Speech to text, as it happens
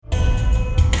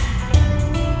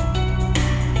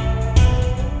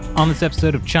On this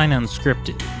episode of China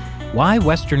Unscripted, why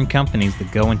Western companies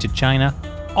that go into China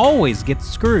always get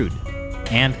screwed,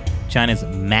 and China's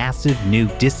massive new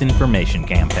disinformation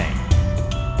campaign.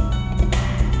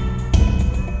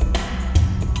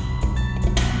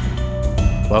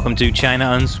 Welcome to China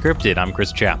Unscripted. I'm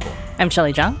Chris Chappell. I'm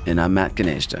Shelley Zhang. And I'm Matt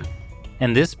Ganeshta.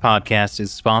 And this podcast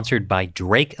is sponsored by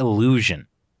Drake Illusion.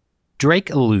 Drake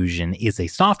Illusion is a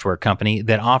software company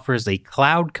that offers a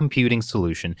cloud computing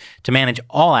solution to manage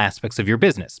all aspects of your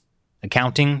business: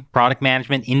 accounting, product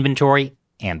management, inventory,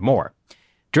 and more.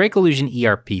 Drake Illusion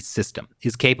ERP system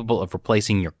is capable of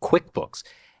replacing your QuickBooks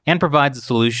and provides a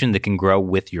solution that can grow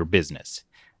with your business.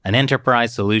 An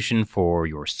enterprise solution for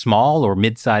your small or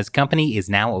mid-sized company is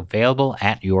now available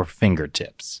at your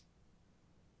fingertips.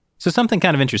 So something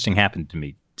kind of interesting happened to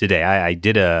me today.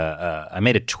 I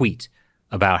made a tweet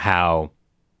about how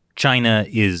China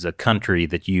is a country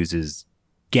that uses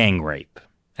gang rape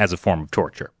as a form of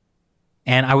torture.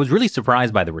 And I was really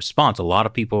surprised by the response. A lot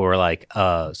of people were like,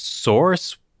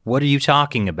 source? What are you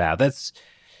talking about?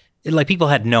 People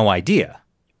had no idea.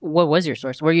 What was your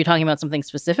source? Were you talking about something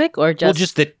specific or just... Well,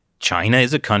 just that China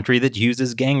is a country that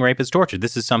uses gang rape as torture.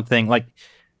 This is something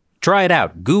try it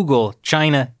out. Google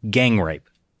China gang rape.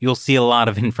 You'll see a lot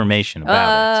of information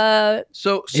about it.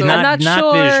 So I'm not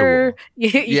sure.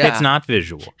 Visual. Yeah. It's not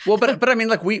visual. Well, but I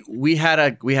mean, we had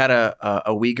a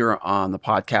Uyghur on the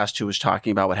podcast who was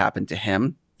talking about what happened to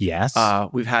him. Yes.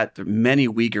 We've had many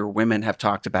Uyghur women have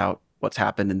talked about what's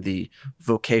happened in the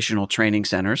vocational training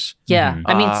centers. Yeah. Mhm.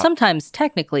 I mean, sometimes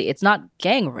technically it's not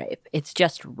gang rape. It's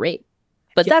just rape.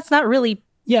 But that's not really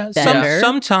better.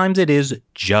 Sometimes it is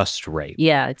just rape.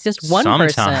 Yeah, it's just one person.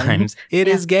 Sometimes it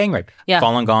is gang rape. Yeah.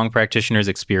 Falun Gong practitioners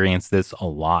experience this a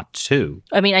lot too.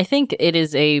 I mean, I think it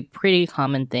is a pretty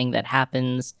common thing that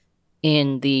happens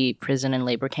in the prison and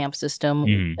labor camp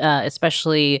system.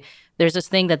 Especially, there's this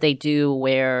thing that they do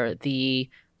where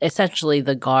essentially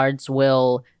the guards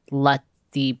will let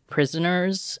the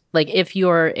prisoners, if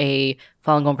you're a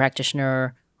Falun Gong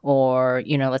practitioner or,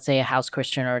 let's say a house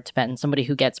Christian or a Tibetan, somebody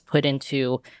who gets put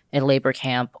into a labor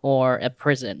camp or a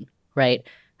prison, right?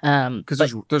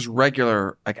 Because there's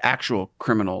regular, actual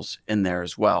criminals in there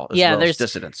as well as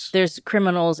dissidents. There's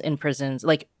criminals in prisons.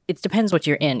 It depends what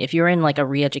you're in. If you're in, a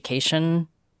re-education,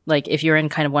 if you're in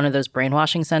kind of one of those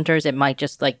brainwashing centers, it might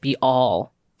just, be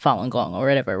all Falun Gong or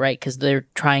whatever, right? Because they're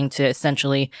trying to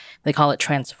essentially, they call it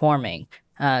transform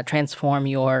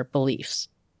your beliefs.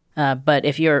 But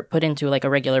if you're put into a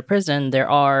regular prison, there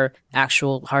are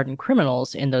actual hardened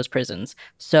criminals in those prisons.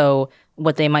 So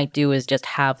what they might do is just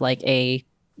have the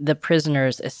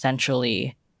prisoners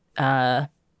essentially, kind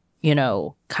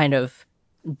of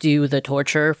do the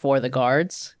torture for the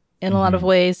guards in a lot of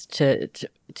ways to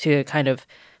kind of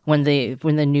when the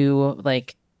new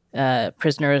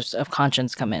prisoners of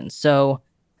conscience come in. So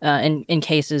in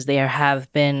cases there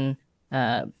have been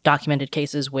documented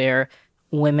cases where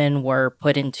women were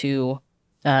put into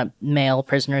male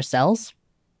prisoner cells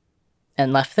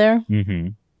and left there. Mm-hmm.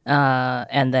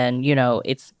 And then,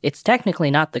 it's technically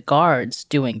not the guards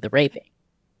doing the raping,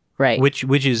 right?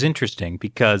 Which is interesting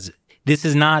because this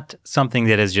is not something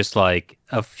that is just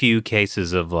a few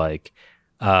cases of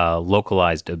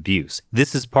localized abuse.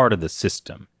 This is part of the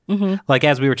system. Mm-hmm.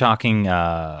 As we were talking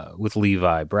with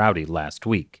Levi Browdy last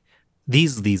week,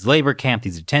 these labor camp,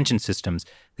 these detention systems,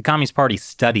 the Communist Party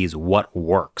studies what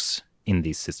works in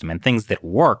these systems, and things that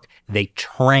work, they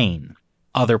train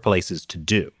other places to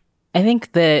do. I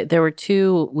think there were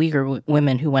two Uyghur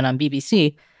women who went on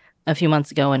BBC a few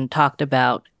months ago and talked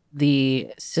about the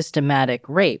systematic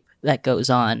rape that goes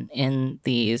on in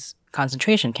these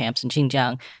concentration camps in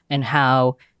Xinjiang, and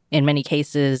how in many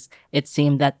cases it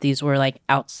seemed that these were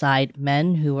outside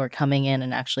men who were coming in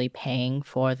and actually paying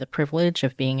for the privilege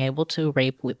of being able to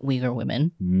rape Uyghur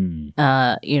women.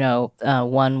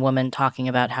 One woman talking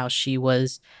about how she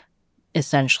was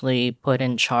essentially put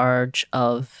in charge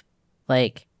of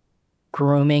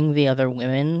grooming the other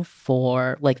women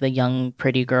for the young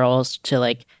pretty girls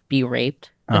to be raped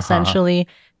essentially.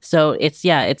 So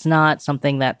it's not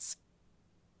something that's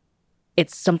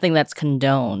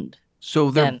condoned.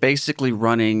 So they're basically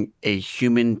running a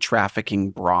human trafficking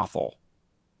brothel.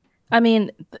 I mean,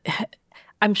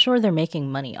 I'm sure they're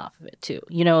making money off of it too.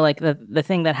 The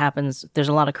thing that happens, there's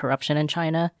a lot of corruption in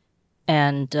China,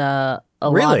 and there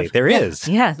is.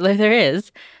 Yeah, there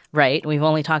is. Right. We've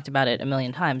only talked about it a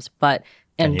million times, but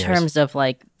in terms of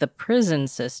the prison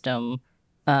system,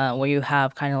 where you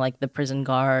have kind of the prison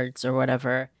guards or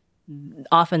whatever,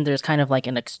 often there's kind of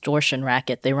an extortion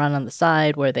racket they run on the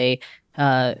side where they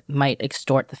might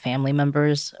extort the family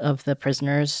members of the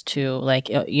prisoners to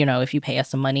if you pay us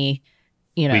some money,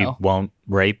 you We know, won't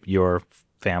rape your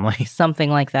family. something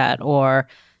like that. Or,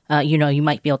 you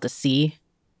might be able to see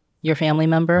your family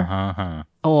member. Uh-huh.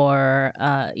 Or,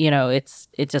 it's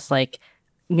just like,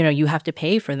 you have to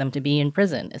pay for them to be in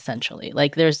prison, essentially.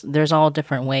 Like, there's all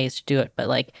different ways to do it. But,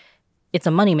 like, it's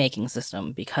a money-making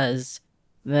system because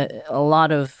a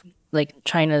lot of, like,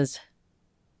 China's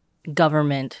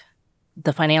government,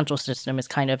 the financial system is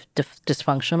kind of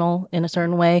dysfunctional in a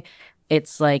certain way.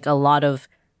 It's like a lot of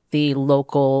the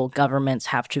local governments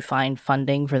have to find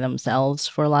funding for themselves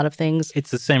for a lot of things.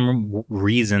 It's the same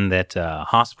reason that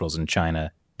hospitals in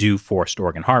China do forced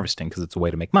organ harvesting, because it's a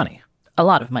way to make money. A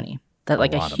lot of money. That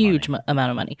like a lot of huge money.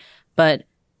 amount of money. But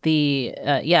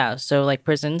so like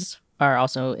prisons are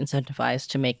also incentivized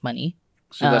to make money.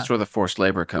 So that's where the forced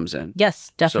labor comes in.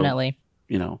 Yes, definitely.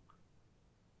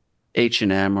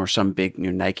 H&M or some big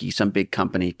Nike, some big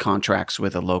company contracts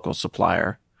with a local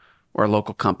supplier or a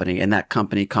local company, and that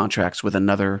company contracts with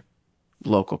another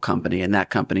local company, and that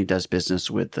company does business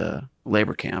with the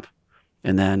labor camp.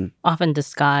 And then Often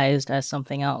disguised as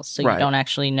something else, so Right. you don't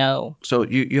actually know. so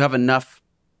you have enough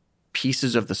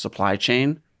pieces of the supply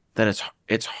chain that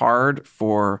it's hard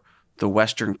for the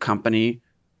Western company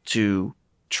to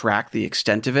track the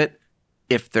extent of it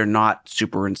if they're not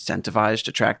super incentivized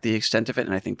to track the extent of it,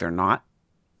 and I think they're not.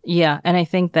 Yeah, and I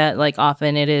think that like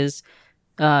often it is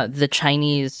the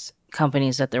Chinese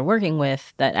companies that they're working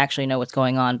with that actually know what's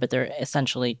going on, but they're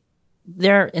incentivized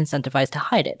to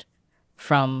hide it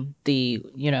from the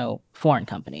foreign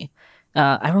company.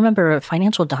 I remember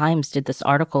Financial Times did this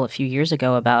article a few years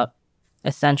ago about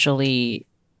essentially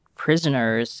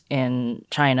prisoners in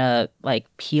China like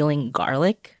peeling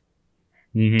garlic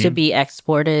to be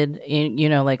exported.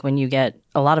 Like when you get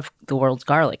a lot of the world's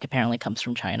garlic apparently comes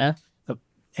from China.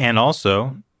 And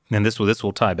also, and this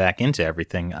will tie back into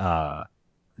everything,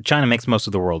 China makes most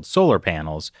of the world's solar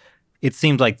panels. It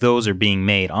seems like those are being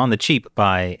made on the cheap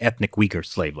by ethnic Uyghur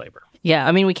slave labor. Yeah,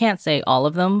 I mean, we can't say all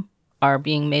of them are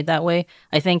being made that way.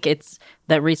 I think it's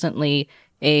that recently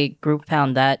a group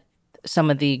found that some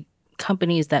of the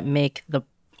companies that make the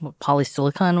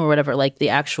polysilicon or whatever, like the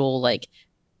actual like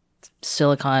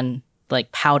silicon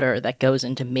like powder that goes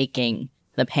into making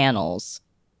the panels,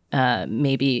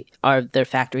 maybe their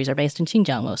factories are based in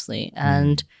Xinjiang mostly,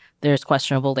 and there's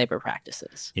questionable labor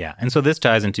practices. Yeah, and so this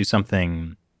ties into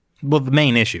something, well, the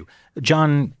main issue.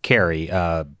 John Kerry,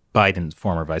 Biden's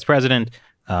former vice president,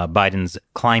 Biden's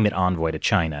climate envoy to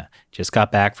China, just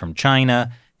got back from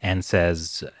China and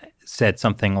said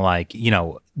something like,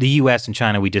 the U.S. and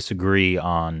China, we disagree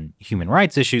on human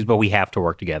rights issues, but we have to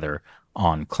work together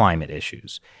on climate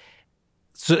issues.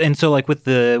 So like with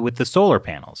the solar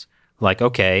panels, like,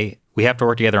 okay, we have to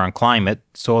work together on climate.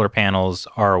 Solar panels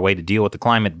are a way to deal with the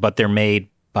climate, but they're made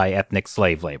by ethnic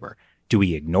slave labor. Do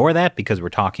we ignore that because we're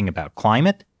talking about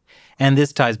climate? And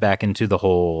this ties back into the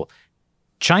whole,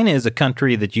 China is a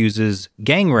country that uses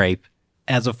gang rape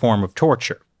as a form of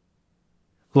torture.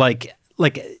 Like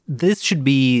this should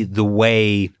be the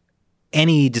way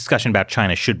any discussion about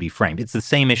China should be framed. It's the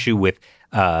same issue with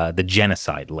the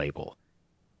genocide label.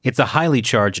 It's a highly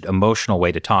charged emotional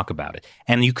way to talk about it.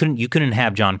 And you couldn't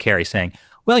have John Kerry saying,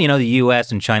 well, the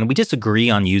U.S. and China, we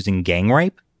disagree on using gang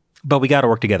rape, but we got to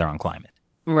work together on climate.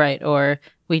 Right, or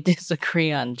we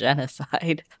disagree on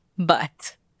genocide,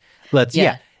 but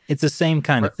it's the same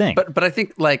kind of thing. But I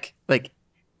think like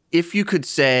if you could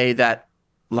say that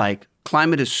like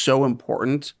climate is so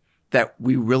important that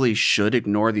we really should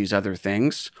ignore these other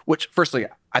things, which firstly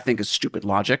I think is stupid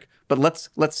logic, but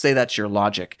let's say that's your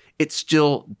logic. It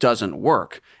still doesn't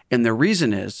work. And the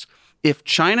reason is, if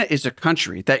China is a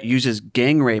country that uses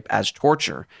gang rape as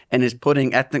torture and is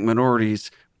putting ethnic minorities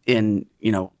in,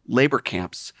 labor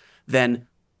camps, then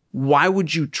why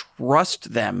would you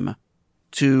trust them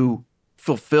to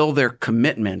fulfill their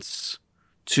commitments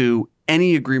to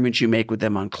any agreement you make with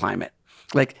them on climate?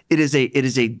 Like it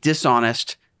is a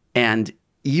dishonest and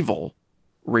evil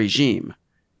regime.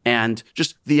 And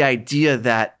just the idea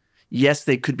that, yes,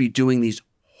 they could be doing these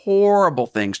horrible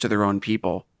things to their own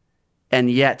people,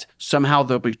 and yet somehow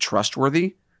they'll be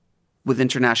trustworthy with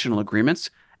international agreements,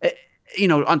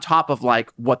 on top of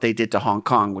like what they did to Hong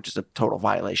Kong, which is a total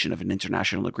violation of an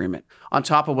international agreement, on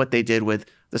top of what they did with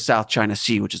the South China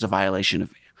Sea, which is a violation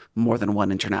of more than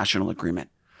one international agreement.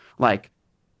 Like,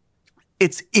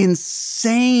 it's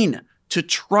insane to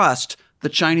trust the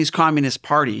Chinese Communist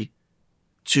Party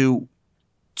to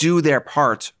do their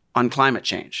part on climate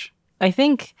change. I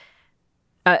think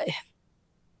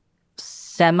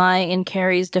semi in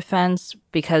Kerry's defense,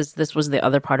 because this was the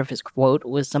other part of his quote,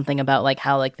 was something about like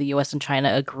how like the US and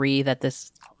China agree that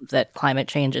that climate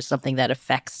change is something that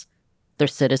affects their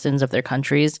citizens of their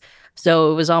countries.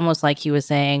 So it was almost like he was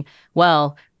saying,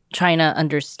 well, China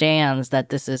understands that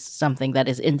this is something that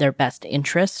is in their best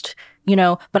interest,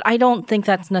 but I don't think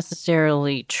that's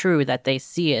necessarily true that they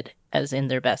see it as in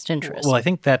their best interest. Well, I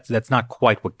think that's not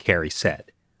quite what Kerry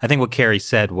said. I think what Kerry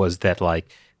said was that,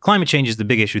 like, climate change is the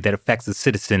big issue that affects the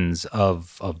citizens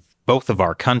of both of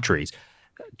our countries.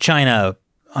 China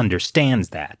understands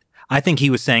that. I think he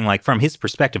was saying, like, from his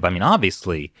perspective, I mean,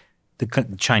 obviously,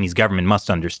 the Chinese government must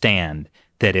understand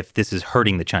that if this is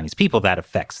hurting the Chinese people, that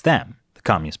affects them, the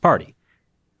Communist Party.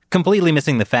 Completely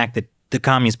missing the fact that the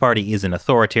Communist Party is an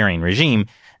authoritarian regime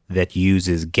that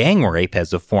uses gang rape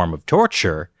as a form of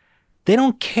torture. They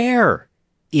don't care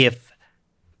if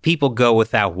people go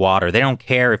without water. They don't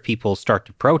care if people start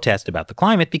to protest about the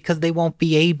climate because they won't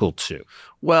be able to.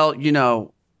 Well,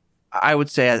 I would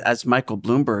say, as Michael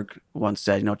Bloomberg once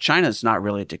said, China's not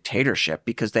really a dictatorship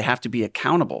because they have to be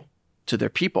accountable to their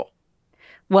people.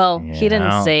 Well, he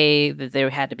didn't say that they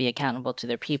had to be accountable to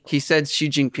their people. He said Xi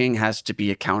Jinping has to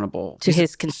be accountable to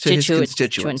his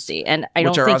constituency. And I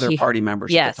don't think other party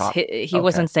members yes, at the top. He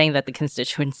wasn't saying that the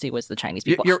constituency was the Chinese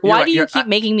people. You're Why right, do you keep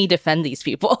making me defend these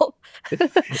people?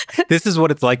 This is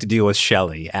what it's like to deal with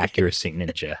Shelley, accuracy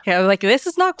ninja. Yeah, like, this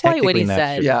is not quite what he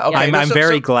said. True. Yeah, okay. I'm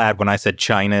very glad when I said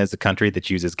China is a country that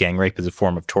uses gang rape as a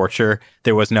form of torture,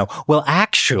 there was no, well,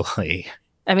 actually.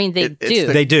 I mean, they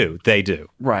do. They do.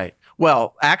 Right.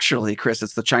 Well, actually, Chris,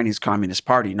 it's the Chinese Communist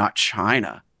Party, not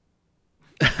China.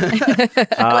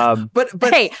 But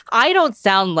hey, I don't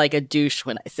sound like a douche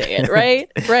when I say it,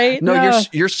 right? Right? No,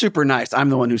 you're super nice. I'm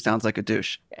the one who sounds like a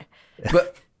douche. Okay.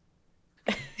 But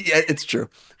yeah, it's true.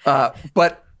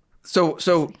 But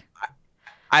so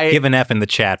I give an F in the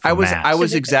chat for Matt. I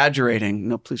was exaggerating.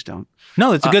 No, please don't.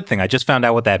 No, it's a good thing. I just found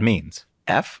out what that means.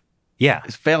 F? Yeah.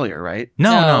 It's failure, right?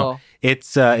 No.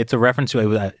 It's a reference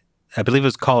to I believe it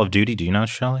was Call of Duty. Do you know,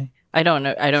 Shelley? I don't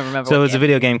know. I don't remember. So it was a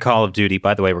video game, Call of Duty.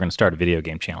 By the way, we're going to start a video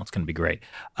game channel. It's going to be great.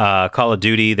 Call of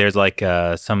Duty, there's like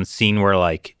some scene where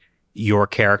like your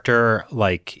character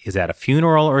like is at a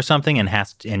funeral or something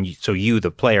so you,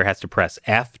 the player, has to press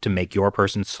F to make your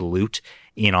person salute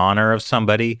in honor of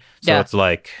somebody. So it's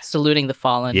like saluting the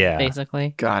fallen,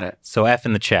 basically. Got it. So F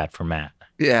in the chat for Matt.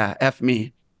 Yeah, F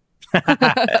me.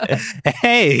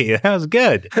 Hey, that was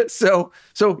good. So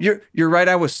you're right.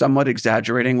 I was somewhat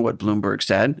exaggerating what Bloomberg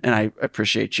said, and I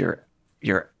appreciate your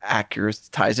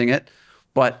accuratizing it.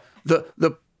 But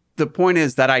the point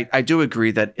is that I do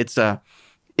agree that it's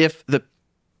if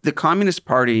the Communist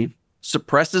Party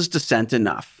suppresses dissent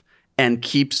enough and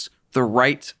keeps the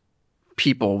right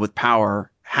people with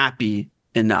power happy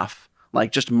enough,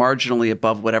 like just marginally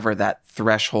above whatever that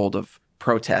threshold of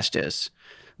protest is,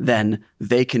 then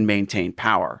they can maintain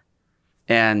power.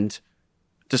 And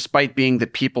despite being the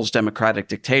people's democratic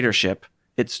dictatorship,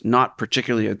 it's not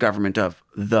particularly a government of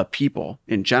the people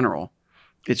in general.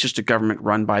 It's just a government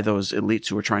run by those elites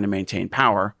who are trying to maintain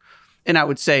power. And I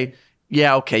would say,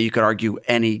 yeah, okay, you could argue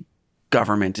any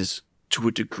government is to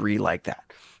a degree like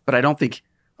that. But I don't think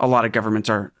a lot of governments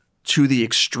are to the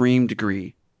extreme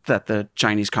degree that the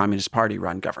Chinese Communist Party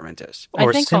run government is.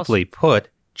 Or simply put,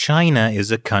 China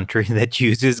is a country that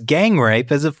uses gang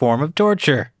rape as a form of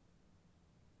torture.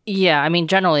 Yeah, I mean,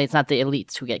 generally, it's not the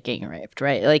elites who get gang raped,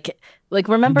 right? Like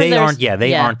remember, they aren't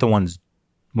the ones.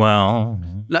 Well,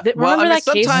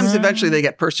 sometimes eventually they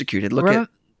get persecuted.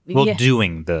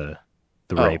 Doing the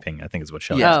raping, I think is what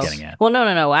Shelley was getting at. Well,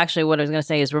 no. Actually, what I was going to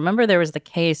say is, remember there was the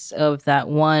case of that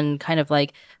one kind of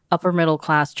like upper middle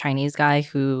class Chinese guy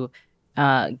who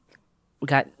died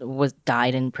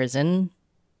in prison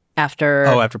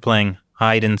after playing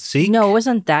hide and seek? No, it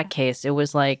wasn't that case. It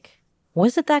was like,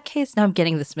 was it that case? Now I'm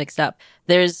getting this mixed up.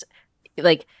 There's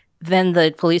like, then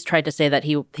the police tried to say that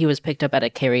he was picked up at a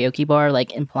karaoke bar,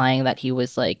 like implying that he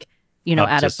was like,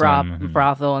 at a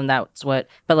brothel, and that's what.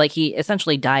 But like, he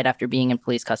essentially died after being in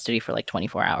police custody for like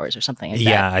 24 hours or something like that.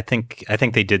 Yeah, I think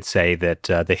they did say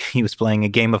that he was playing a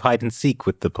game of hide and seek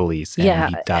with the police,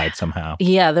 and he died somehow.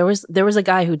 Yeah, there was a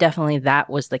guy who definitely that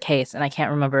was the case, and I can't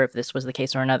remember if this was the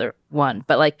case or another one.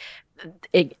 But like,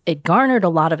 it garnered a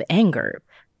lot of anger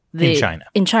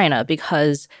in China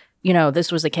because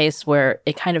this was a case where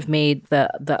it kind of made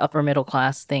the upper middle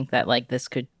class think that like this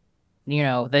could.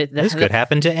 This could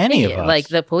happen to any of us. Like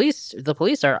the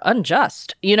police are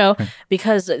unjust,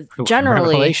 because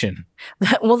generally,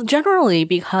 generally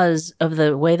because of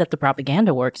the way that the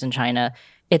propaganda works in China,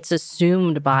 it's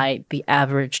assumed by the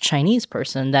average Chinese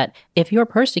person that if you're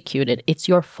persecuted, it's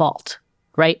your fault,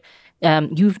 right?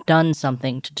 You've done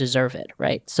something to deserve it,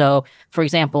 right? So, for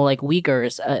example, like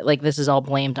Uyghurs, like this is all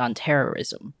blamed on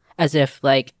terrorism, as if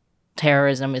like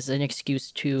terrorism is an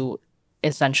excuse to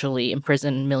essentially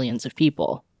imprison millions of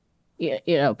people. But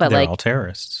They're like all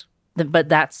terrorists. but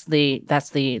that's the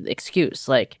excuse.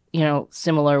 Like,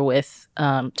 similar with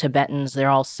Tibetans, they're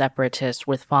all separatist.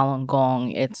 With Falun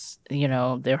Gong, it's,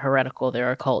 they're heretical,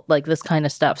 they're occult, like this kind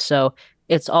of stuff. So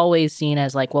it's always seen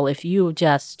as like, well, if you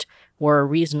just were a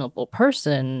reasonable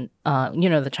person,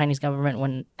 the Chinese government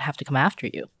wouldn't have to come after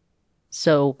you.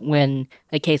 So when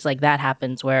a case like that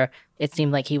happens, where it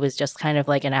seemed like he was just kind of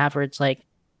like an average, like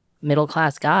middle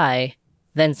class guy,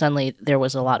 then suddenly there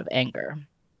was a lot of anger.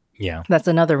 Yeah. That's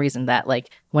another reason that,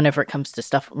 like, whenever it comes to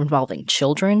stuff involving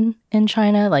children in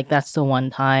China, like, that's the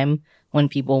one time when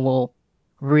people will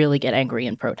really get angry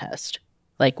and protest.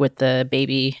 Like with the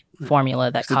baby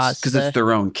formula that caused... Because it's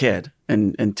their own kid.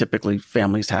 And typically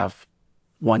families have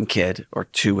one kid or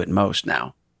two at most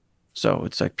now. So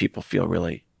it's like people feel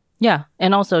really... Yeah.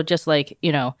 And also just like,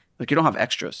 like you don't have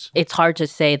extras. It's hard to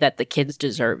say that the kids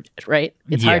deserved it, right?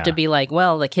 It's hard to be like,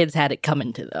 well, the kids had it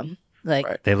coming to them. Like,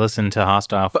 right. They listen to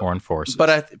hostile foreign forces.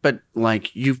 But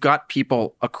like you've got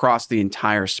people across the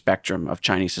entire spectrum of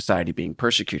Chinese society being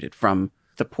persecuted, from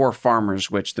the poor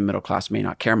farmers, which the middle class may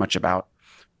not care much about,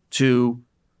 to,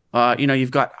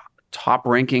 you've got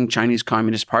top-ranking Chinese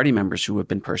Communist Party members who have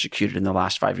been persecuted in the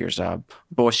last 5 years. Bo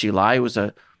Xilai was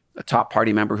a top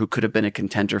party member who could have been a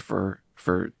contender for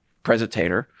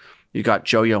presentator. You got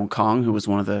Zhou Yongkang, who was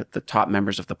one of the top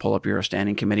members of the Politburo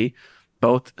Standing Committee,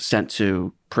 both sent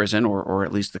to prison, or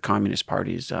at least the Communist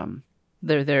Party's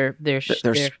their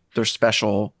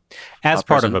special as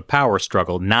part prison. of a power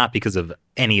struggle, not because of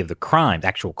any of the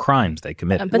actual crimes they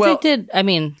committed. But they did. I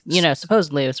mean,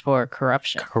 supposedly it was for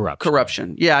corruption.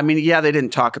 Corruption. Yeah, I mean, they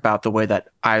didn't talk about the way that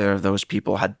either of those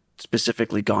people had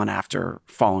specifically gone after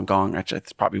Falun Gong. Actually,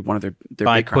 it's probably one of their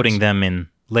by big crimes. Putting them in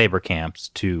labor camps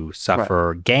to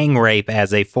suffer gang rape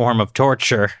as a form of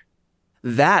torture.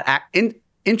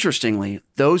 Interestingly,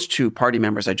 those two party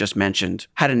members I just mentioned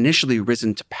had initially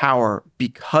risen to power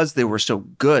because they were so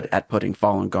good at putting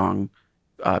Falun Gong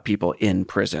people in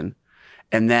prison.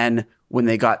 And then when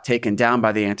they got taken down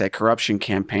by the anti-corruption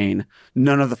campaign,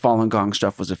 none of the Falun Gong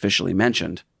stuff was officially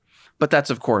mentioned. But that's,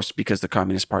 of course, because the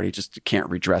Communist Party just can't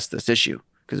redress this issue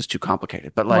because it's too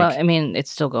complicated. But well, I mean,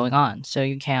 it's still going on, so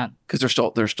you can't. Because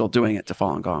they're still doing it to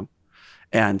Falun Gong.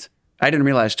 And I didn't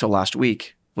realize till last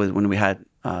week when we had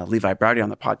Levi Browdy on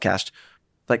the podcast,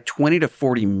 like 20 to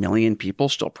 40 million people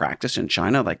still practice in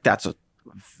China. Like that's a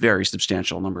very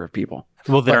substantial number of people.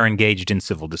 Well, that are engaged in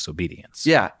civil disobedience.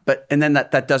 Yeah. And then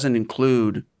that doesn't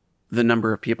include the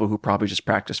number of people who probably just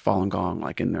practice Falun Gong,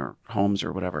 like in their homes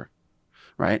or whatever.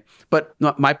 Right. But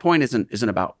no, my point isn't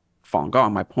about Falun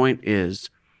Gong. My point is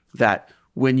that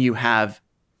when you have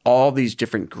all these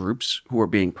different groups who are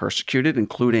being persecuted,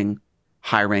 including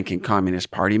high-ranking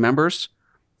Communist Party members,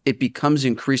 it becomes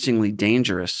increasingly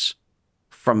dangerous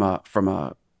from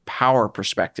a power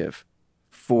perspective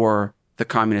for the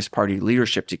Communist Party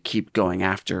leadership to keep going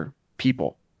after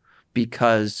people.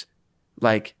 Because,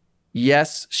 like,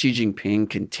 yes, Xi Jinping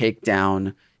can take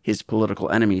down his political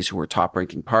enemies who are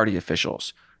top-ranking party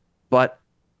officials, but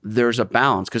there's a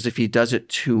balance, because if he does it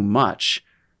too much,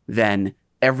 then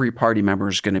every party member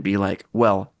is going to be like,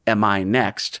 well, am I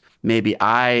next? Maybe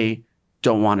I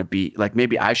don't want to be, like,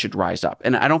 maybe I should rise up.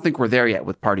 And I don't think we're there yet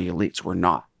with party elites. We're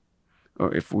not.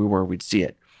 Or if we were, we'd see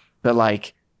it. But,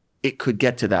 like, it could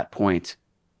get to that point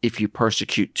if you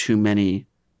persecute too many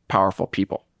powerful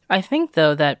people. I think,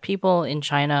 though, that people in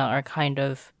China are kind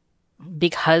of,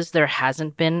 because there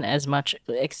hasn't been as much,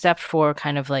 except for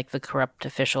kind of like the corrupt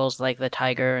officials, like the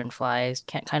Tiger and Flies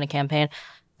kind of campaign,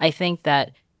 I think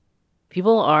that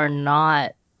people are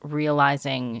not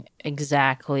realizing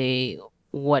exactly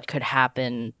what could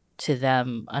happen to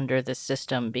them under this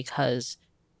system, because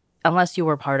unless you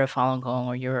were part of Falun Gong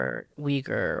or you're Uyghur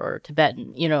or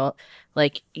Tibetan,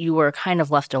 like you were kind of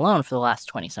left alone for the last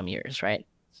 20 some years, right?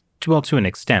 Well, to an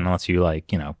extent, unless you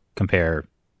compare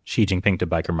Xi Jinping to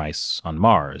biker mice on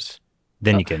Mars,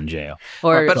 then you get in jail.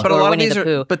 But a lot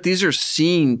of these are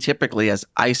seen typically as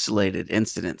isolated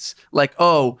incidents. Like,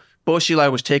 oh, Bo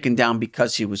Xilai was taken down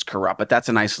because he was corrupt, but that's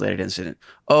an isolated incident.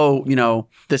 Oh,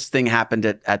 this thing happened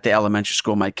at the elementary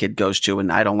school my kid goes to,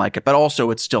 and I don't like it. But also,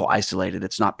 it's still isolated.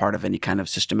 It's not part of any kind of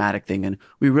systematic thing. And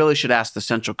we really should ask the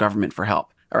central government for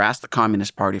help, or ask the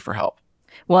Communist Party for help.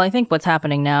 Well, I think what's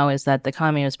happening now is that the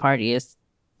Communist Party is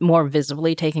more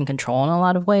visibly taking control in a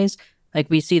lot of ways.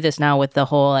 Like, we see this now with the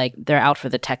whole, like, they're out for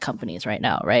the tech companies right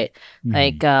now, right? Mm-hmm.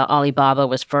 Like, Alibaba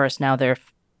was first. Now they're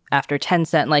after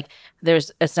Tencent. Like,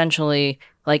 there's essentially,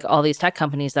 like, all these tech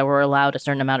companies that were allowed a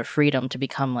certain amount of freedom to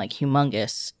become, like,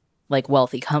 humongous, like,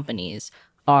 wealthy companies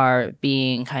are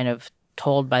being kind of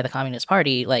told by the Communist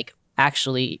Party, like,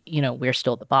 actually, we're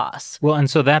still the boss. Well, and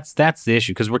so that's the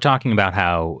issue, because we're talking about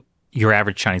how your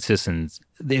average Chinese citizens,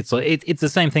 it's the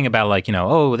same thing about like,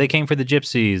 oh, they came for the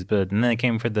gypsies, but then they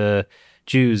came for the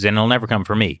Jews, and it'll never come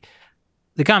for me.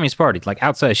 The Communist Party, like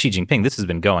outside of Xi Jinping, this has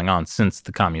been going on since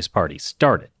the Communist Party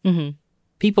started. Mm-hmm.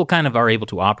 People kind of are able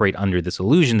to operate under this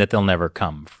illusion that they'll never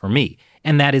come for me.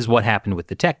 And that is what happened with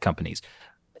the tech companies.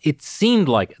 It seemed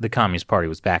like the Communist Party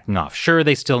was backing off. Sure,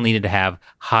 they still needed to have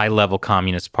high-level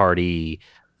Communist Party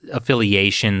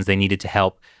affiliations. They needed to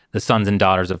help the sons and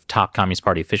daughters of top Communist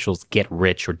Party officials get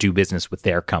rich or do business with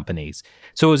their companies.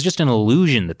 So it was just an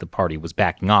illusion that the party was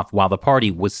backing off while the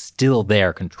party was still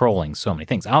there controlling so many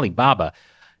things. Alibaba,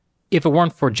 if it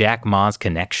weren't for Jack Ma's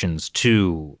connections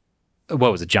to,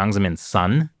 what was it, Jiang Zemin's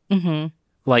son? Mm-hmm.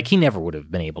 Like, he never would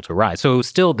have been able to rise. So it was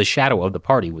still, the shadow of the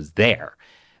party was there.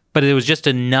 But it was just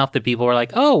enough that people were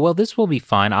like, oh, well, this will be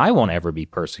fine. I won't ever be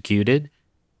persecuted.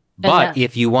 But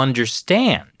if you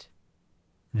understand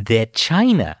that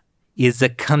China is a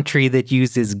country that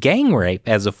uses gang rape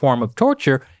as a form of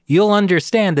torture, you'll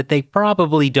understand that they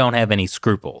probably don't have any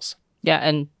scruples. Yeah,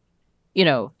 and,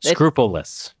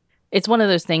 Scrupulous. It's one of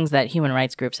those things that human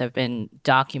rights groups have been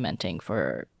documenting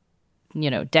for,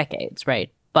 decades,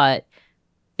 right? But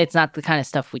it's not the kind of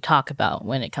stuff we talk about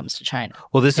when it comes to China.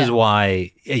 Well, this is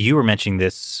why you were mentioning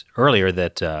this earlier,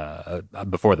 that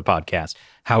before the podcast,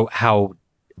 how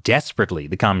desperately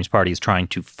the Communist Party is trying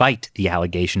to fight the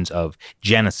allegations of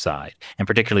genocide, and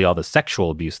particularly all the sexual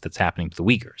abuse that's happening to the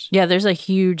Uyghurs. Yeah, there's a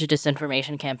huge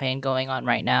disinformation campaign going on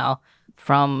right now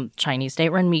from Chinese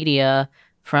state-run media,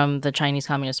 from the Chinese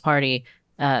Communist Party,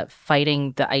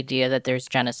 fighting the idea that there's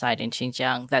genocide in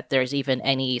Xinjiang, that there's even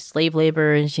any slave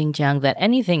labor in Xinjiang, that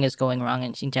anything is going wrong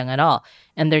in Xinjiang at all.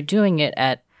 And they're doing it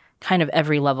at kind of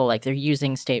every level. Like, they're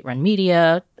using state-run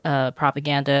media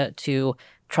propaganda to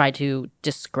try to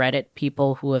discredit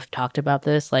people who have talked about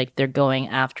this. Like, they're going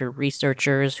after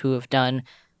researchers who have done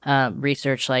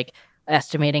research, like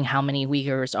estimating how many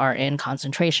Uyghurs are in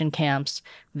concentration camps.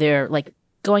 They're like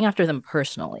going after them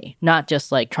personally, not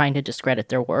just like trying to discredit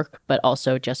their work, but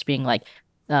also just being like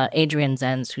Adrian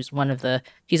Zenz, who's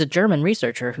he's a German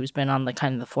researcher who's been on the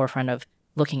kind of the forefront of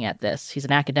looking at this. He's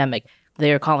an academic.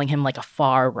 They're calling him like a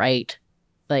far right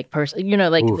person,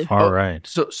 Ooh, far right.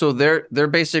 So they're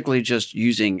basically just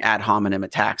using ad hominem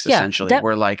attacks, essentially,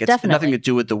 where like it's definitely nothing to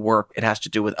do with the work. It has to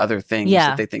do with other things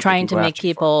that they think trying they can to go make after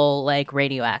you people like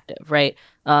radioactive, right?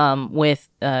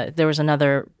 There was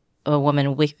another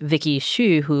woman, Vicky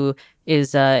Xu, who is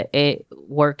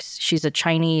she's a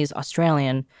Chinese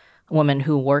Australian woman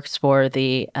who works for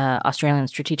the Australian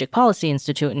Strategic Policy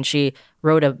Institute, and she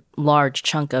wrote a large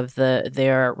chunk of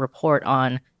their report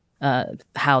on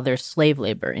how there's slave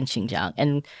labor in Xinjiang.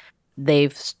 And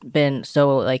they've been,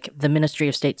 the Ministry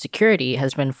of State Security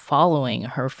has been following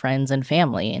her friends and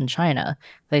family in China.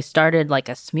 They started like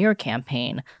a smear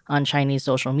campaign on Chinese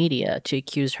social media to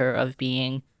accuse her of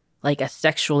being like a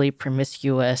sexually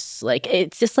promiscuous, like,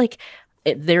 it's just like,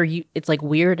 it's like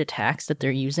weird attacks that they're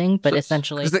using, but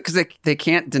essentially because they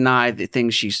can't deny the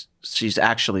things she's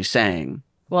actually saying.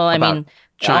 Well, I mean,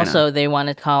 China. Also they want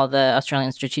to call the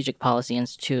Australian Strategic Policy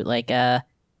Institute like a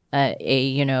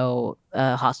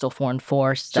hostile foreign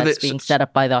force that's being set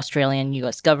up by the Australian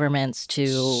U.S. governments to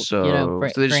so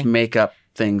they just make up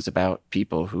things about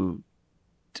people who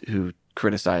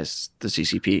criticize the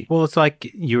CCP. Well, it's like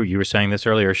you were saying this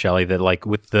earlier, Shelley, that like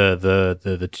with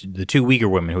the two Uyghur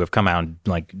women who have come out and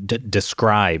like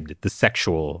described the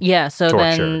sexual so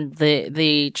torture. Then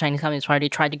the Chinese Communist Party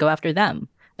tried to go after them,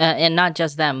 and not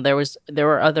just them. There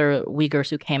were other Uyghurs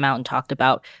who came out and talked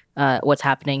about what's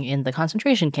happening in the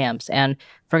concentration camps. And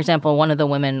for example, one of the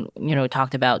women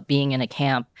talked about being in a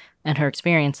camp and her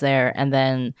experience there, and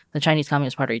then the Chinese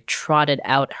Communist Party trotted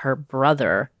out her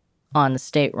brother on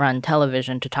state-run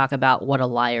television to talk about what a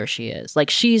liar she is. Like,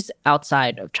 she's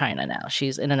outside of China now.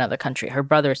 She's in another country. Her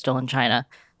brother is still in China.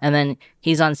 And then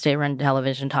he's on state-run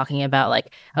television talking about,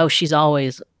 like, oh, she's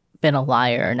always been a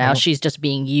liar. Now she's just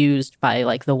being used by,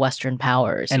 like, the Western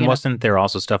powers. And wasn't there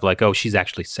also stuff like, oh, she's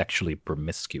actually sexually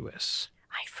promiscuous?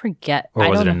 I forget. Or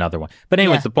was it another one? But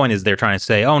anyways, the point is they're trying to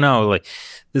say, oh, no, like,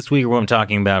 this Uyghur woman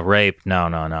talking about rape.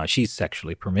 No. She's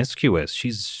sexually promiscuous.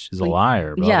 She's a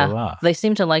liar, blah, blah, blah. They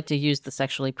seem to like to use the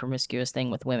sexually promiscuous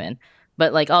thing with women.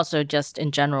 But, like, also just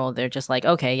in general, they're just like,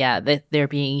 okay, they're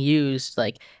being used,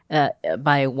 like,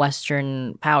 by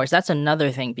Western powers. That's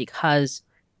another thing, because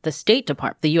the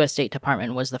U.S. State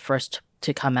Department was the first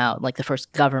to come out, like the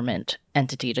first government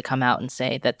entity to come out and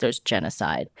say that there's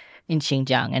genocide in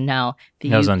Xinjiang. And now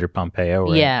that was under Pompeo,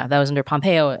 right? Yeah, that was under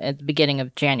Pompeo at the beginning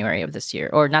of January of this year,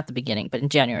 or not the beginning, but in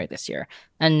January this year.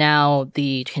 And now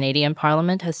the Canadian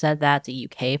Parliament has said that, the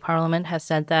UK Parliament has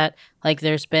said that. Like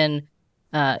there's been,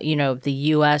 the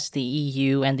US, the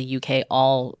EU, and the UK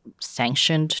all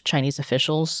sanctioned Chinese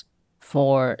officials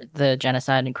for the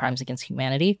genocide and crimes against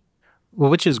humanity. Well,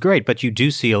 which is great, but you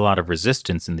do see a lot of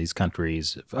resistance in these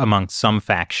countries among some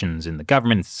factions in the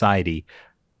government and society.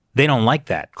 They don't like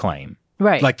that claim.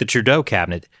 Right. Like the Trudeau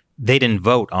cabinet, they didn't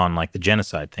vote on like the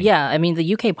genocide thing. Yeah, I mean,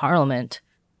 the UK Parliament,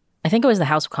 I think it was the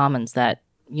House of Commons that,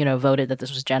 voted that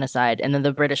this was genocide. And then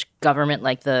the British government,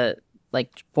 like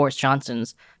Boris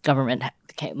Johnson's government,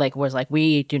 was like,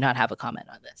 we do not have a comment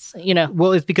on this,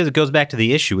 Well, it's because it goes back to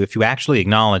the issue. If you actually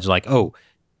acknowledge like, oh,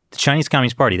 the Chinese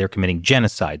Communist Party, they're committing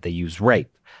genocide, they use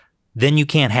rape, then you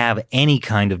can't have any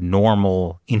kind of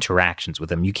normal interactions with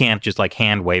them. You can't just like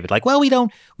hand wave it like, well,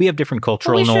 we have different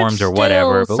cultural norms or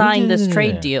whatever. But sign this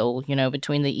trade deal,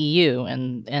 between the EU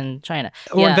and China.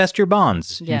 Or invest your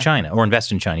bonds in China or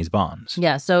invest in Chinese bonds.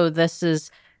 Yeah, so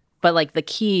but like the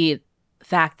key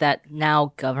fact that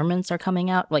now governments are coming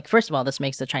out, like first of all, this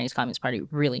makes the Chinese Communist Party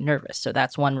really nervous. So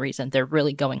that's one reason they're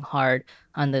really going hard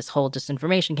on this whole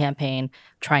disinformation campaign,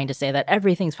 trying to say that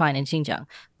everything's fine in Xinjiang.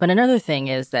 But another thing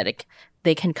is that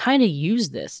they can kind of use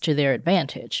this to their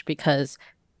advantage because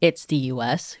it's the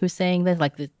US who's saying this,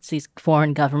 like these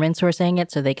foreign governments who are saying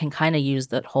it. So they can kind of use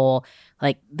that whole,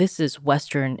 like, this is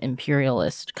Western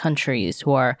imperialist countries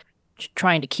who are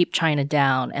trying to keep China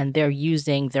down, and they're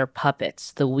using their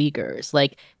puppets, the Uyghurs.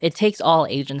 Like, it takes all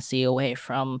agency away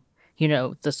from,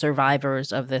 the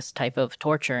survivors of this type of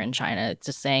torture in China. It's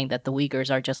just saying that the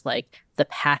Uyghurs are just like the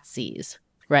patsies,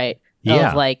 right? Yeah.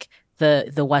 Of like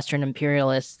the Western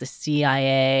imperialists, the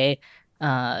CIA,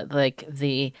 like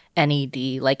the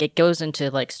NED. Like, it goes into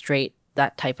like straight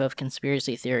that type of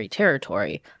conspiracy theory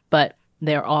territory. But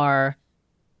there are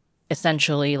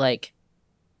essentially like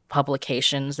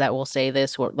publications that will say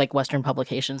this, or like Western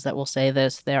publications that will say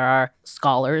this. There are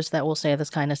scholars that will say this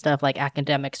kind of stuff, like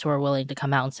academics who are willing to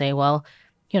come out and say, well,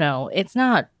 it's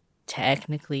not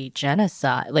technically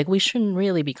genocide. Like, we shouldn't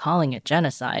really be calling it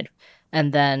genocide.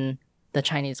 And then the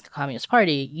Chinese Communist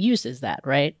Party uses that,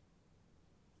 right?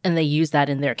 And they use that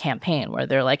in their campaign where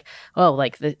they're like, oh,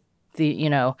 like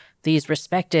these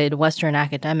respected Western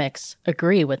academics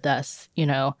agree with us,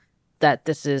 that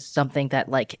this is something that,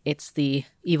 like, it's the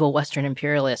evil Western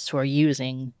imperialists who are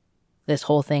using this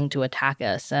whole thing to attack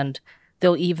us. And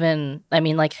they'll even, I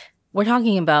mean, like, we're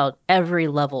talking about every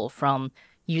level from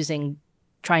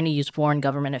trying to use foreign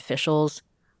government officials.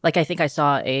 Like, I think I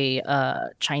saw a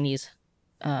Chinese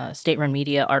state-run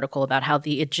media article about how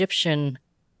the Egyptian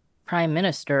prime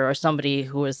minister or somebody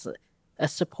who was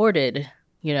supported,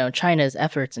 China's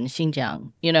efforts in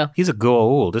Xinjiang, He's a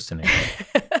Goa'uld, isn't he?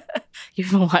 You've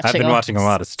been watching. I've been watching a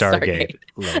lot of Stargate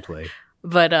lately.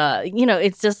 But,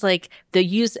 it's just like they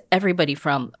use everybody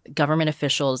from government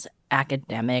officials,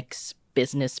 academics,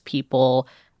 business people,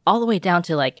 all the way down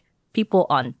to like people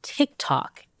on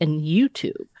TikTok and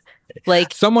YouTube.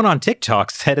 Like, someone on TikTok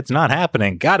said it's not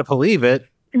happening. Gotta believe it.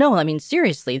 No, I mean,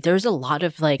 seriously, there's a lot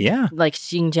of like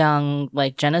Xinjiang,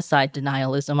 like genocide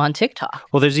denialism on TikTok.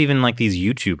 Well, there's even like these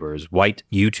YouTubers, white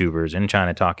YouTubers in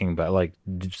China talking about like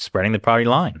spreading the party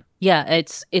line. Yeah,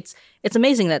 it's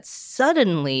amazing that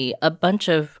suddenly a bunch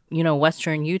of,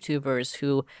 Western YouTubers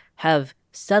who have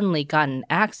suddenly gotten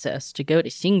access to go to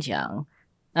Xinjiang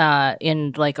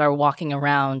and like are walking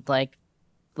around like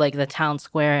the town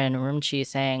square in Urumqi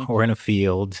saying, or in a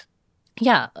field.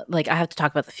 Yeah, like I have to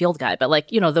talk about the field guy, but like,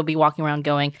 they'll be walking around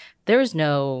going, there's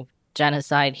no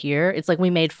genocide here. It's like we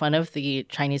made fun of the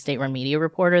Chinese state-run media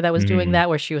reporter that was doing that,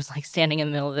 where she was like standing in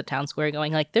the middle of the town square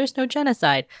going like, there's no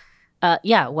genocide.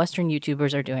 Yeah, Western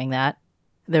YouTubers are doing that.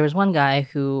 There was one guy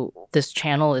who, this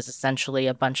channel is essentially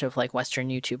a bunch of like Western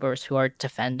YouTubers who are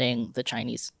defending the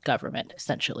Chinese government,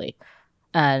 essentially.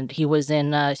 And he was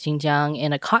in Xinjiang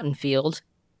in a cotton field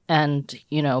and,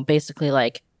 basically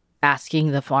like asking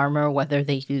the farmer whether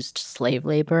they used slave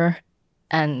labor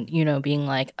and, being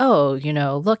like, oh,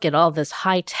 look at all this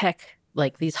high tech,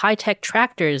 like these high tech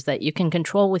tractors that you can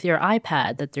control with your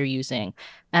iPad that they're using.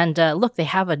 And look, they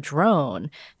have a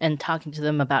drone, and talking to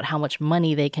them about how much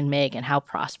money they can make and how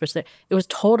prosperous they. It was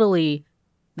totally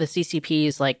the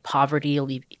CCP's like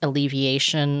poverty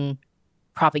alleviation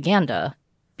propaganda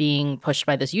being pushed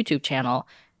by this YouTube channel.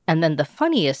 And then the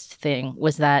funniest thing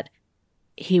was that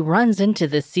he runs into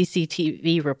the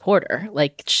CCTV reporter,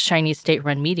 like Chinese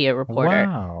state-run media reporter.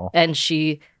 Wow. And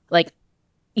she, like,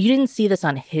 you didn't see this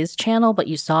on his channel, but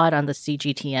you saw it on the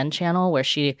CGTN channel where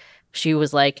she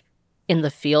was like in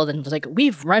the field and was like,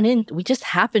 we just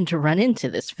happened to run into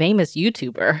this famous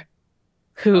YouTuber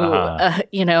who,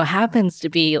 happens to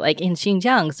be like in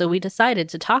Xinjiang. So we decided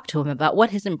to talk to him about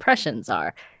what his impressions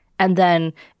are. And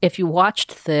then if you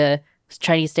watched the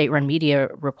Chinese state-run media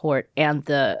report and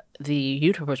the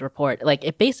YouTubers report, like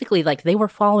it basically like they were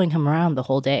following him around the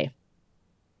whole day.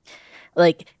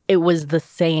 Like it was the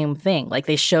same thing. Like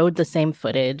they showed the same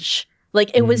footage. Like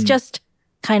it was just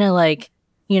kind of like,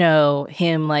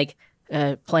 him like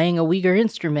playing a Uyghur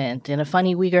instrument in a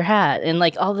funny Uyghur hat and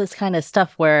like all this kind of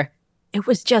stuff where it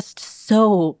was just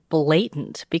so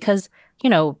blatant because,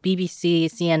 BBC,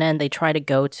 CNN, they try to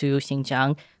go to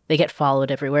Xinjiang. They get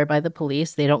followed everywhere by the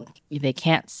police. They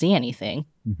can't see anything.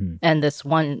 Mm-hmm. And this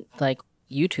one like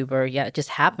YouTuber, just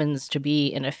happens to be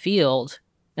in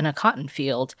a cotton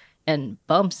field and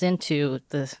bumps into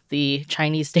the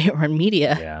Chinese state-run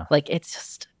media. Yeah. Like it's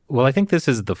just. Well, I think this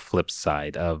is the flip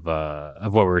side of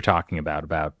what we were talking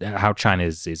about how China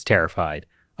is terrified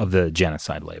of the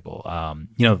genocide label.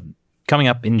 Coming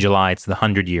up in July, it's the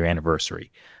 100-year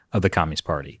anniversary of the Communist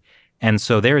Party. And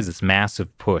so there is this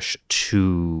massive push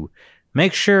to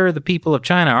make sure the people of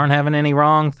China aren't having any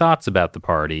wrong thoughts about the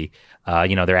party.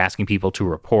 They're asking people to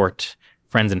report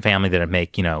friends and family that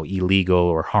make, illegal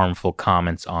or harmful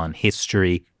comments on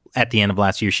history. At the end of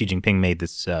last year, Xi Jinping made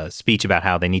this speech about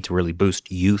how they need to really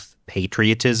boost youth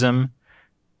patriotism.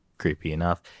 Creepy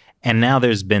enough. And now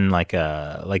there's been like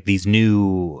these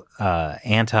new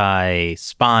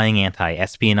anti-spying,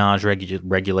 anti-espionage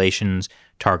regulations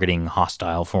targeting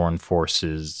hostile foreign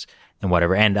forces and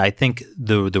whatever. And I think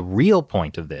the real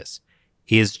point of this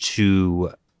is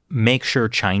to make sure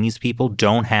Chinese people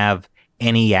don't have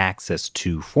any access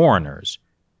to foreigners.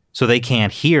 So they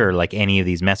can't hear like any of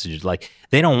these messages. Like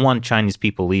they don't want Chinese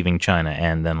people leaving China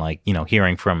and then like,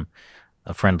 hearing from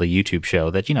a friendly YouTube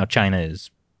show that, China is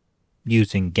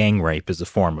using gang rape as a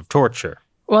form of torture.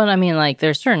 Well, I mean, like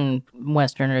there's certain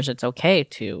Westerners it's okay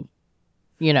to,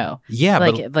 yeah,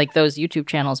 like those YouTube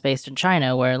channels based in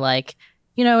China where like,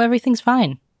 everything's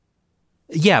fine.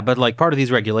 Yeah, but like part of these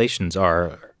regulations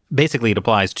are basically it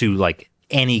applies to like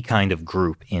any kind of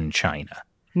group in China.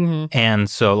 Mm-hmm. And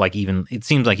so like it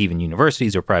seems like even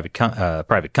universities or private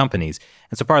companies.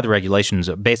 And so part of the regulations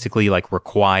basically like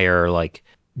require like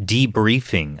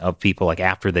debriefing of people like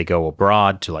after they go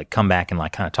abroad to like come back and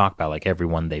like kind of talk about like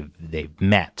everyone they've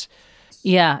met.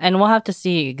 Yeah, and we'll have to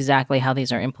see exactly how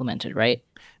these are implemented, right?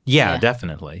 Yeah,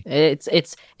 definitely. It's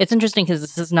interesting because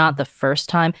this is not the first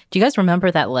time. Do you guys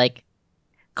remember that like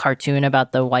cartoon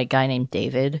about the white guy named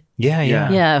David?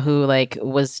 Yeah. Who like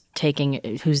who's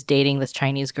dating this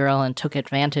Chinese girl and took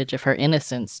advantage of her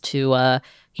innocence to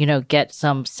get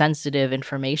some sensitive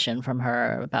information from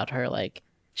her about her, like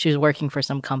she was working for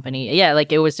some company. Yeah,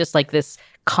 like it was just like this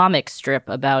comic strip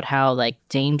about how like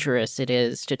dangerous it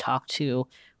is to talk to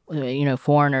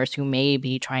foreigners who may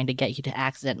be trying to get you to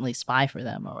accidentally spy for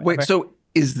them or whatever. Wait, so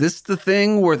is this the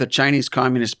thing where the Chinese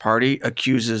Communist Party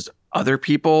accuses other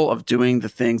people of doing the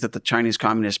things that the Chinese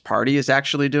Communist Party is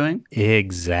actually doing?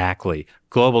 Exactly.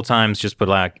 Global Times just put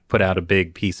out a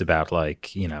big piece about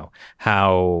like,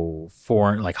 how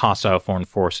hostile foreign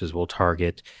forces will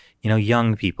target,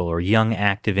 young people or young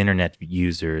active internet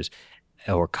users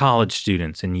or college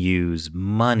students and use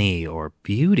money or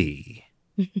beauty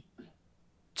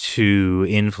to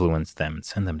influence them and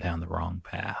send them down the wrong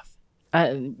path.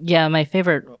 My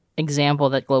favorite example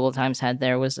that Global Times had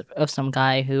there was of some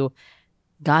guy who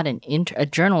got a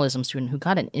journalism student who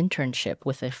got an internship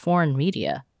with a foreign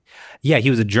media. Yeah, he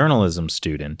was a journalism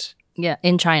student. Yeah,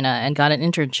 in China and got an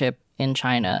internship in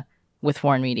China with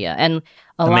foreign media and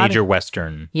a major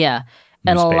Western and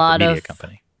a lot media of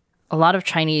company. A lot of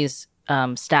Chinese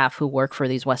staff who work for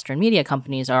these Western media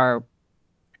companies are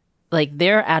like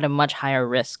they're at a much higher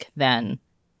risk than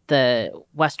the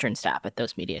Western staff at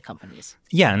those media companies.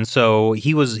 Yeah, and so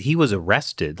he was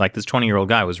arrested. Like this 20-year-old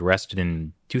guy was arrested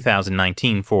in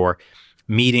 2019 for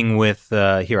meeting with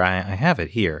here I have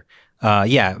it here.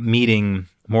 Meeting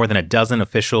more than a dozen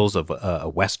officials of a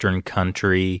Western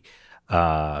country,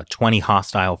 20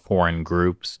 hostile foreign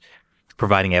groups,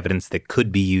 providing evidence that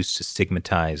could be used to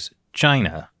stigmatize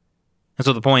China. And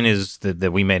so the point is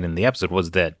that we made in the episode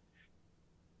was that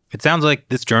it sounds like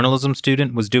this journalism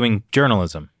student was doing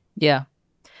journalism. Yeah.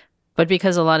 But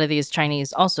because a lot of these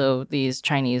Chinese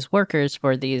workers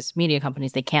for these media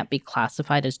companies, they can't be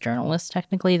classified as journalists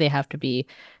technically. They have to be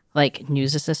like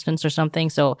news assistants or something.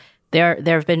 So there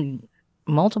have been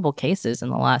multiple cases in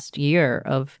the last year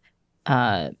of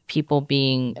people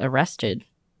being arrested,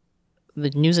 the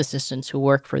news assistants who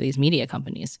work for these media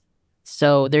companies.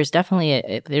 So there's definitely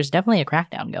a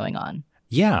crackdown going on.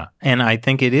 Yeah, and I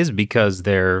think it is because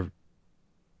the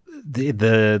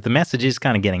message is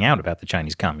kind of getting out about the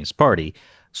Chinese Communist Party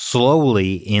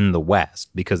slowly in the West,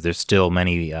 because there's still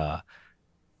many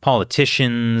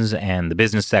politicians and the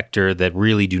business sector that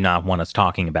really do not want us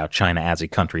talking about China as a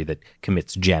country that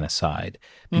commits genocide,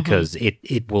 because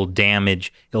it will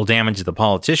damage the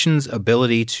politicians'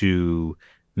 ability to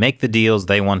make the deals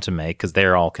they want to make, because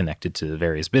they're all connected to the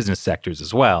various business sectors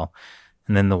as well.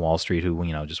 And then the Wall Street, who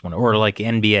just want to, or like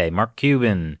NBA, Mark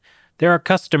Cuban, they're our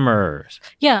customers.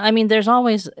 Yeah, I mean, there's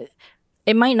always,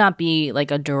 it might not be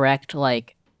like a direct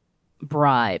like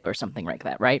bribe or something like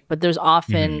that, right? But there's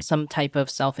often some type of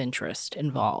self-interest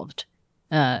involved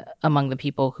among the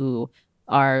people who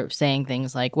are saying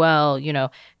things like, well,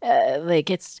 like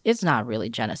it's not really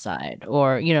genocide,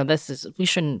 or we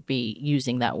shouldn't be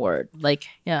using that word. Like,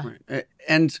 yeah. Right.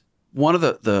 And one of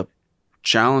the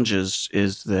challenges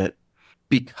is that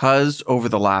because over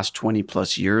the last 20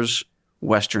 plus years,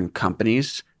 Western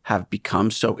companies have become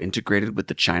so integrated with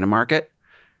the China market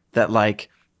that, like,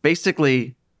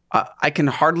 basically, I can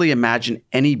hardly imagine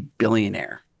any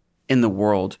billionaire in the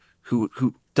world who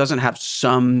doesn't have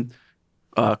some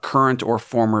current or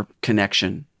former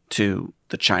connection to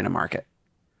the China market,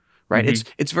 right?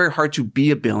 It's very hard to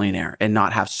be a billionaire and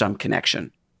not have some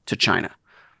connection to China.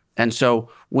 And so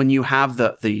when you have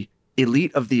the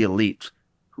elite of the elite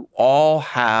who all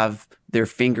have their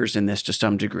fingers in this to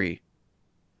some degree,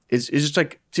 is just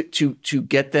like to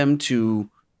get them to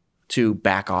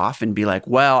back off and be like,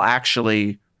 well,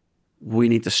 actually, we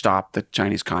need to stop the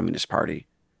Chinese Communist Party,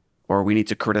 or we need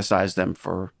to criticize them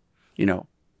for,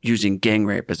 using gang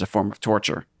rape as a form of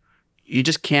torture. You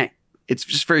just can't. It's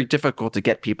just very difficult to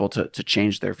get people to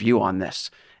change their view on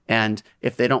this. And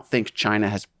if they don't think China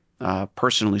has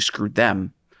personally screwed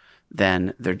them,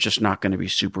 then they're just not going to be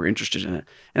super interested in it.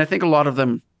 And I think a lot of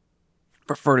them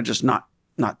prefer to just not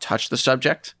touch the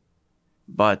subject.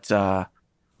 But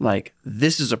like,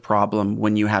 this is a problem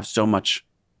when you have so much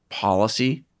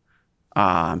policy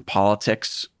and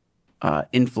politics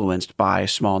influenced by a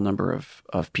small number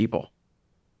of people.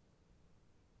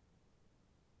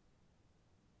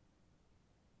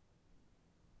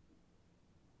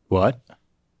 What?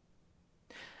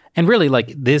 And really,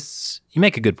 like this, you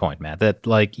make a good point, Matt, that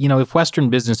like, if Western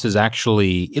businesses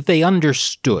actually, if they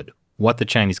understood what the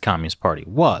Chinese Communist Party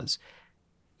was,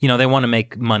 they want to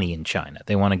make money in China.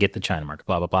 They want to get the China market,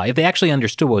 blah, blah, blah. If they actually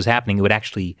understood what was happening, it would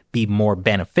actually be more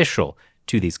beneficial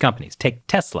to these companies. Take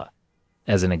Tesla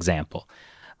as an example,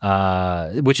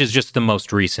 which is just the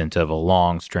most recent of a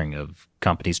long string of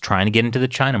companies trying to get into the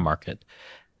China market.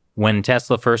 When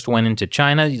Tesla first went into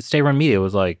China, state-run media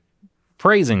was like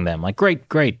praising them, like,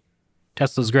 great,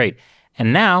 Tesla's great.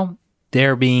 And now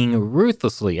they're being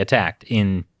ruthlessly attacked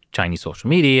in Chinese social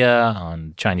media,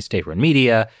 on Chinese state-run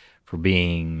media, for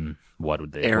being,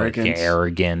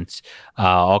 arrogant,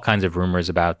 all kinds of rumors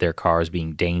about their cars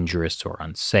being dangerous or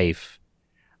unsafe.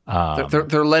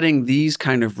 They're letting these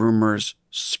kind of rumors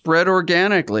spread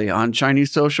organically on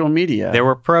Chinese social media. There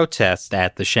were protests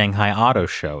at the Shanghai Auto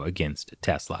Show against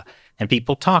Tesla, and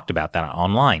people talked about that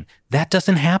online. That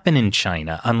doesn't happen in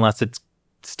China unless it's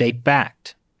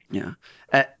state-backed. Yeah.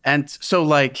 And so,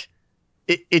 like,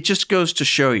 it just goes to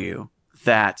show you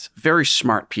that very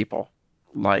smart people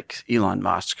like Elon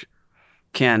Musk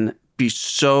can be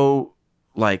so,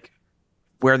 like,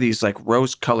 wear these, like,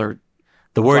 rose-colored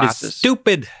The word glasses. is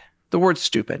stupid. The word's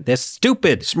stupid. They're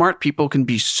stupid. Smart people can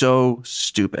be so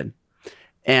stupid.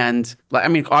 And I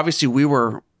mean, obviously we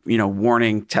were,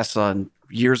 warning Tesla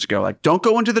years ago, like, don't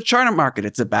go into the China market.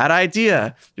 It's a bad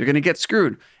idea. You're going to get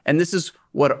screwed. And this is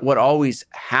what always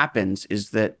happens, is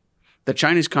that the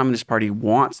Chinese Communist Party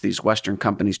wants these Western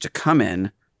companies to come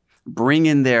in, bring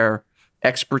in their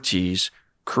expertise,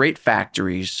 create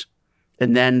factories,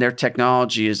 and then their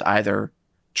technology is either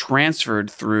transferred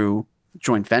through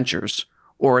joint ventures,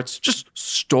 or it's just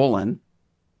stolen,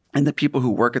 and the people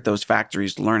who work at those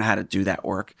factories learn how to do that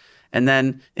work. And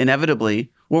then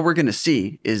inevitably, what we're going to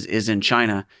see is in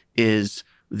China is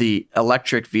the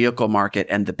electric vehicle market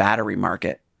and the battery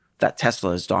market that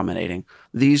Tesla is dominating.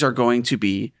 These are going to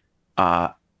be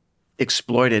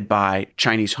exploited by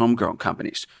Chinese homegrown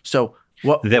companies. So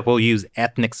that will use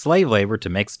ethnic slave labor to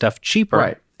make stuff cheaper.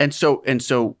 Right. And so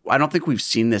I don't think we've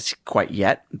seen this quite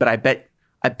yet, but I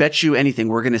bet you anything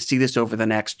we're going to see this over the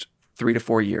next 3 to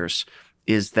 4 years,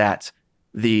 is that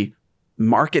the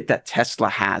market that Tesla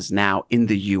has now in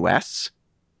the US,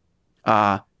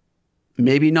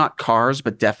 maybe not cars,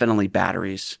 but definitely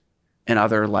batteries and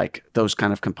other like those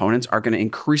kind of components, are going to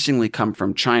increasingly come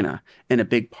from China. And a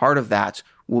big part of that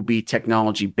will be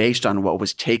technology based on what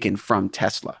was taken from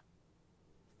Tesla.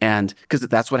 And because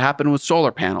that's what happened with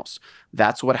solar panels.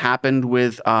 That's what happened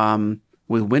with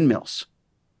windmills,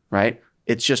 right?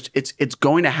 It's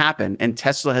going to happen. And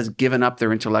Tesla has given up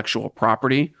their intellectual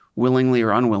property willingly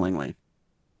or unwillingly.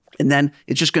 And then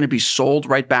it's just going to be sold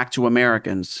right back to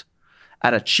Americans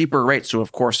at a cheaper rate. So,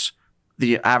 of course,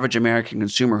 the average American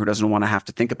consumer who doesn't want to have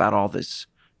to think about all this,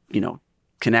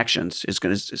 connections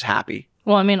is happy.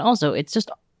 Well, I mean, also, it's just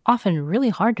often really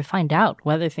hard to find out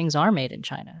whether things are made in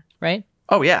China, right?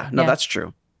 Oh, yeah. No, Yeah. that's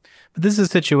true. But this is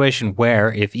a situation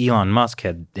where if Elon Musk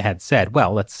had said,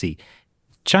 well, let's see,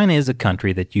 China is a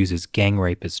country that uses gang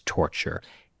rape as torture.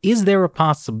 Is there a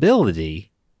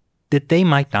possibility that they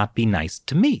might not be nice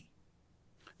to me?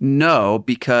 No,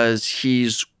 because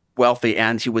he's wealthy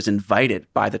and he was invited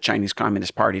by the Chinese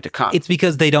Communist Party to come. It's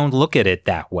because they don't look at it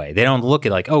that way. They don't look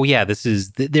at like, oh yeah,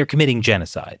 they're committing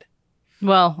genocide.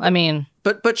 Well, I mean,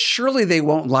 But surely they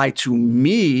won't lie to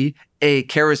me, a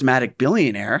charismatic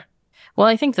billionaire. well,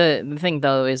 I think the thing,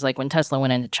 though, is like when Tesla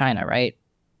went into China, right?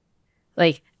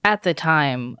 Like at the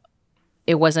time,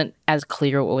 it wasn't as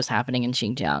clear what was happening in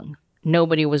Xinjiang.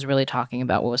 Nobody was really talking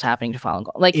about what was happening to Falun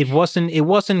Gong. Like, It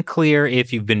wasn't clear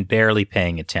if you've been barely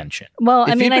paying attention. well, If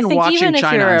I mean, you've I been think watching even if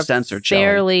China you're Uncensored,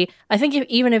 Shelley.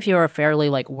 even if you're a fairly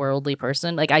like worldly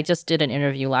person, like I just did an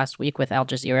interview last week with Al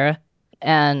Jazeera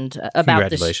and about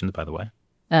Congratulations, by the way.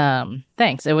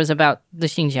 Thanks. It was about the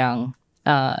Xinjiang.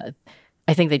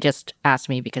 I think they just asked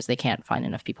me because they can't find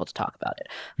enough people to talk about it.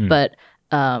 But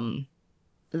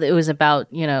it was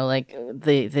about like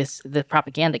the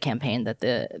propaganda campaign that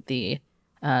the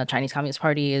Chinese Communist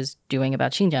Party is doing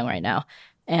about Xinjiang right now,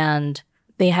 and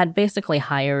they had basically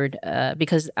hired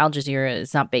because Al Jazeera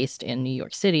is not based in New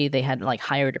York City. They had like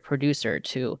hired a producer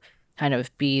to kind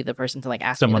of be the person to like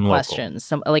ask Someone me the local.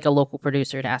 questions, like a local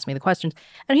producer to ask me the questions.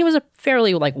 And he was a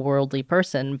fairly like worldly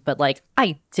person, but like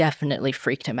I definitely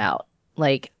freaked him out.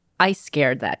 Like I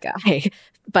scared that guy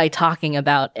by talking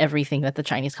about everything that the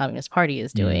Chinese Communist Party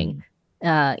is doing.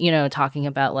 Talking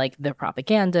about like their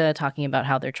propaganda, talking about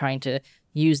how they're trying to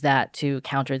use that to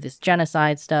counter this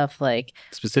genocide stuff. Like,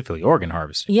 Specifically organ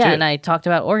harvesting. yeah, too. and I talked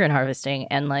about organ harvesting,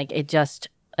 and like it just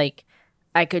like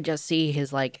I could just see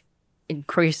his like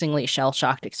increasingly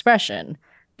shell-shocked expression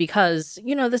because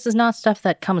this is not stuff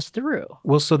that comes through.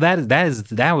 Well, so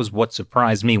that was what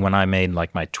surprised me when I made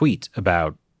like my tweet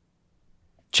about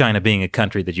China being a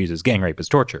country that uses gang rape as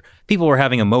torture. People were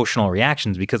having emotional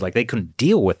reactions because like they couldn't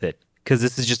deal with it because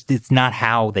it's not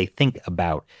how they think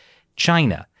about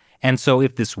China. And so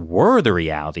if this were the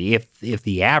reality, if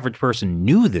the average person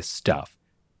knew this stuff,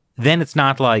 then it's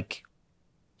not like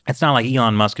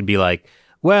Elon Musk could be like,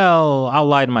 well, I'll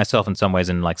lie to myself in some ways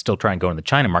and like still try and go into the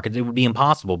China market. It would be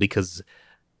impossible because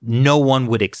no one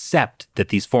would accept that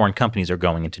these foreign companies are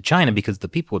going into China because the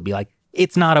people would be like,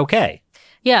 it's not okay.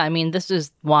 Yeah, I mean, this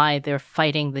is why they're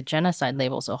fighting the genocide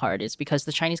label so hard, is because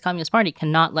the Chinese Communist Party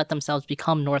cannot let themselves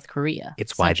become North Korea.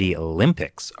 It's why the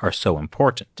Olympics are so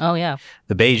important. Oh, yeah.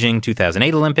 The Beijing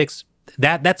 2008 Olympics,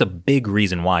 that's a big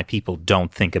reason why people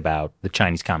don't think about the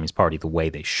Chinese Communist Party the way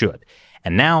they should.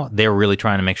 And now they're really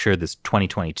trying to make sure this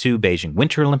 2022 Beijing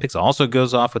Winter Olympics also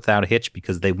goes off without a hitch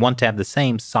because they want to have the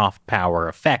same soft power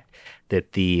effect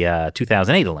that the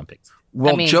 2008 Olympics.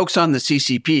 Well, I mean- joke's on the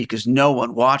CCP because no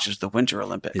one watches the Winter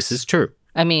Olympics. This is true.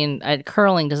 I mean,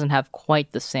 curling doesn't have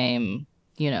quite the same,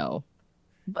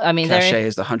 I mean, Cachet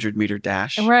is the 100-meter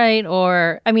dash. right?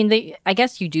 Or I mean, I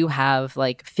guess you do have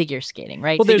like figure skating,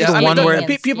 right? Well, there's Figure the one skating where-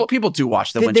 and people do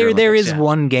watch the Winter There Olympics. is yeah.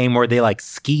 one game where they like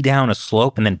ski down a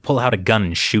slope and then pull out a gun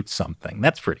and shoot something.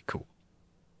 That's pretty cool.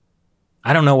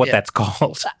 I don't know what Yeah. that's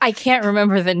called. I can't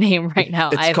remember the name right now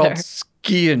It's either. called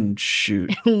ski and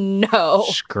shoot. No,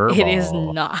 Skirball. it is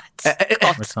not.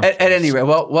 Or something. At any rate,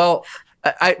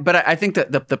 I think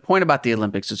that the point about the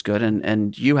Olympics is good,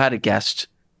 and you had a guest,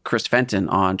 Chris Fenton,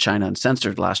 on China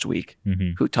Uncensored last week,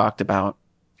 Mhm. who talked about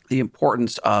the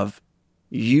importance of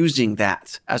using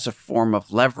that as a form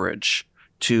of leverage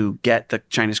to get the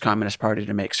Chinese Communist Party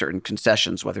to make certain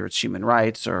concessions, whether it's human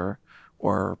rights or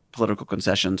political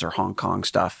concessions or Hong Kong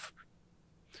stuff.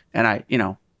 And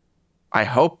I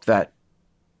hope that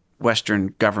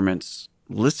Western governments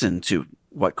listen to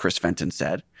what Chris Fenton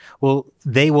said. Well,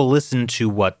 they will listen to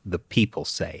what the people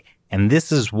say. And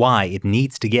this is why it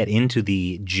needs to get into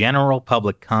the general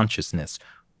public consciousness.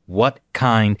 What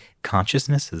kind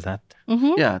consciousness is that?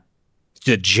 Mhm. Yeah.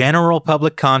 The general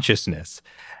public consciousness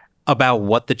about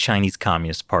what the Chinese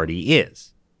Communist Party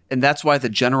is. And that's why the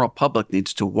general public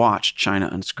needs to watch China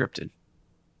Unscripted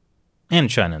And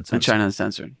China and Uncensored. China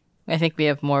Uncensored. I think we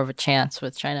have more of a chance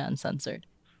with China Uncensored.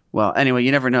 Well, anyway,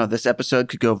 you never know. This episode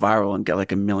could go viral and get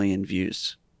like 1 million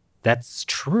views. That's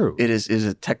true. It is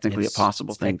technically It's- a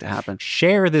possible it's thing like- to happen.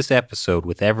 Share this episode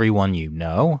with everyone you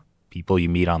know, people you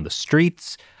meet on the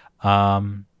streets.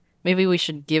 Maybe we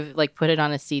should put it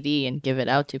on a CD and give it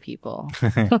out to people.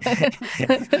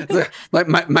 my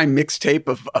mixtape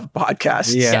of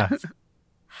podcasts. Yeah.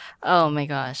 Oh my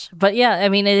gosh. But yeah, I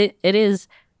mean, it is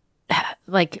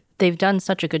like they've done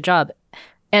such a good job.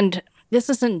 And this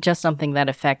isn't just something that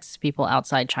affects people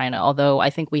outside China, although I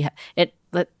think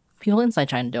but people inside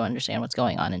China don't understand what's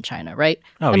going on in China, right?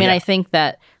 Oh, I mean, yeah. I think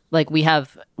that we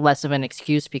have less of an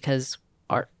excuse because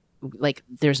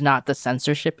there's not the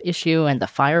censorship issue and the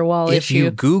firewall If issue.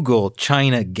 you Google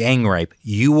China gang rape,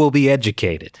 you will be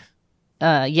educated.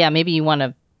 Yeah, maybe you want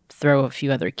to throw a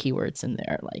few other keywords in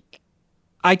there,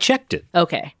 I checked it.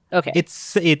 okay. It's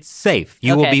safe.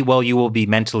 You Okay. will be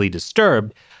mentally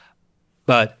disturbed,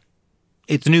 but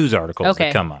it's news articles Okay.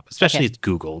 that come up. Especially Okay. it's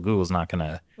Google. Google's not going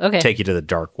to Okay. take you to the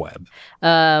dark web.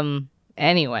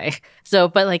 Anyway, so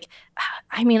but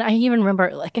I mean, I even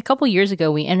remember a couple years ago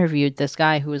we interviewed this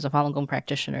guy who was a Falun Gong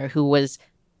practitioner who was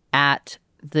at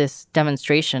this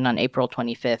demonstration on April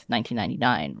 25th,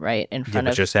 1999, right in Yeah, front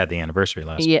but of just had the anniversary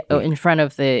last yeah, week. in front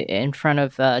of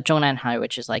Zhongnanhai,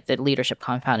 which is the leadership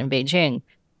compound in Beijing,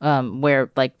 where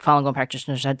Falun Gong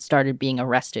practitioners had started being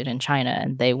arrested in China,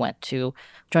 and they went to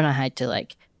Zhongnanhai to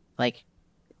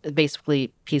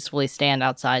basically peacefully stand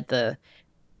outside the.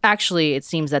 Actually, it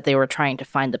seems that they were trying to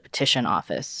find the petition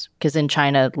office because in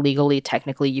China, legally,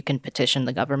 technically, you can petition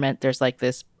the government. There's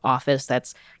this office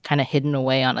that's kind of hidden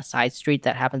away on a side street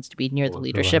that happens to be near the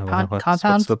leadership compound.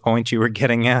 What's the point you were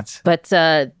getting at? But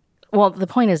well, the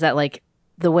point is that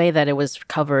the way that it was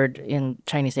covered in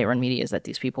Chinese state-run media is that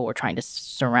these people were trying to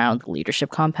surround the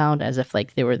leadership compound as if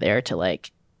they were there to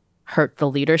hurt the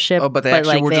leadership. Oh, but they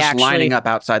actually were they just lining up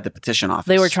outside the petition office.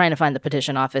 They were trying to find the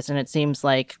petition office, and it seems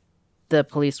like the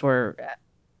police were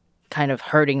kind of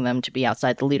hurting them to be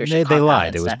outside the leadership They compound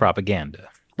lied. It was instead. propaganda.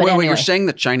 But Wait, anyway, you're saying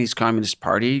the Chinese Communist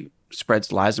Party spreads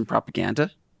lies and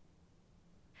propaganda?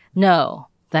 no,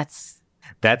 that's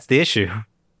That's the issue.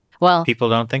 well. People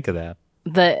don't think of that.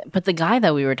 But the guy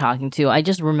that we were talking to, I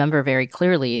just remember very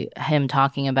clearly him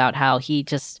talking about how he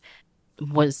just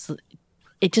was.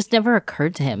 It just never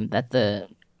occurred to him that the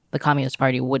Communist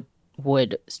Party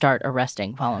would start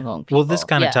arresting Falun Gong people. Well, this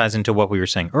kind of Yeah. ties into what we were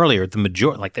saying earlier. The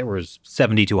majority, there was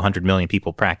 70 to 100 million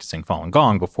people practicing Falun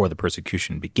Gong before the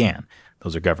persecution began.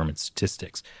 Those are government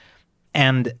statistics.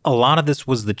 And a lot of this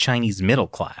was the Chinese middle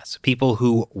class, people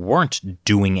who weren't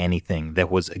doing anything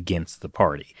that was against the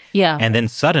party. Yeah, And then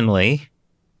suddenly,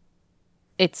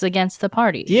 it's against the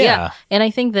party. Yeah. And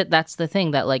I think that that's the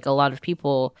thing that a lot of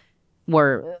people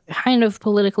were kind of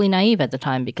politically naive at the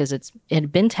time because it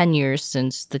had been 10 years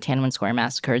since the Tiananmen Square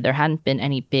massacre. There hadn't been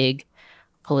any big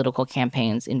political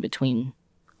campaigns in between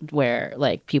where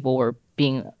people were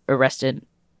being arrested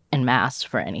en masse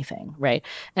for anything, right?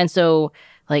 And so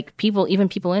people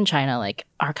in China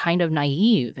are kind of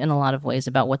naive in a lot of ways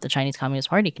about what the Chinese Communist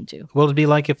Party can do. well, it'd be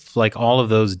like if all of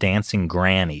those dancing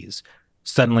grannies,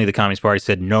 suddenly the Communist Party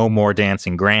said no more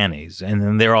dancing grannies. And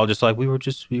then they're all just like, we're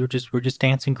just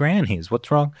dancing grannies.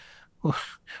 What's wrong?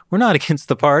 We're not against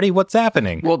the party. What's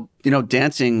happening? Well,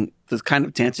 dancing, the kind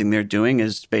of dancing they're doing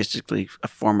is basically a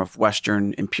form of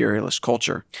Western imperialist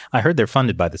culture. I heard they're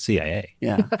funded by the CIA.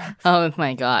 Yeah. Oh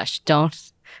my gosh,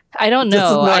 I don't know. This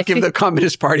does not I give think- the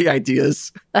Communist Party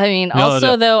ideas. I mean, No, also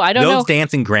no. though, I don't Those know.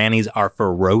 dancing grannies are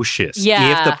ferocious.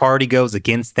 Yeah. If the party goes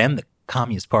against them, the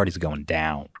Communist Party's going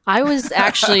down. I was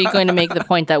actually going to make the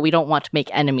point that we don't want to make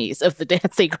enemies of the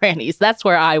dancing grannies. That's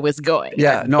where I was going.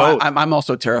 Yeah. No, Both. I'm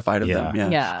also terrified of Yeah. them.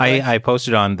 Yeah. Yeah. I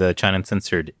posted on the China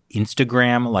Uncensored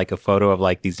Instagram a photo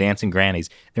of these dancing grannies.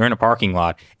 They're in a parking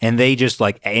lot and they just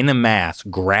in a mass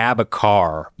grab a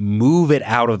car, move it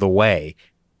out of the way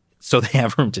so they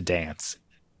have room to dance.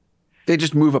 They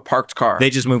just move a parked car. They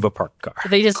just move a parked car.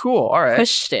 They just cool. All right.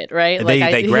 pushed it, right?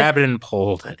 They grabbed it and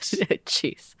pulled it.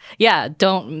 Jeez. Yeah,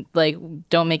 don't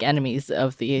make enemies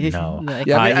of the No.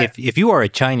 Yeah, I mean, if you are a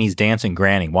Chinese dancing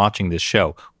granny watching this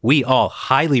show, we all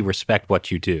highly respect what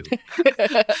you do.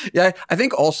 Yeah, I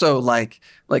think also like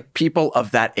people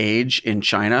of that age in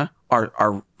China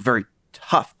are very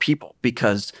tough people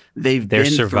because they've They're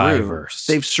been survivors.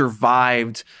 They've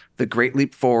survived the Great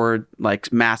Leap Forward,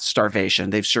 mass starvation.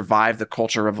 They've survived the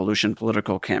Cultural Revolution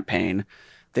political campaign.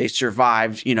 They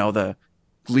survived, the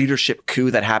leadership coup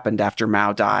that happened after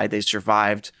Mao died. They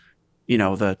survived, the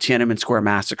Tiananmen Square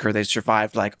massacre. They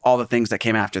survived all the things that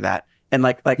came after that. And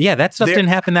Yeah, that stuff they're- didn't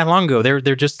happen that long ago.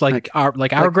 They're just our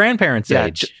grandparents' yeah,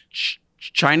 age.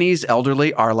 Chinese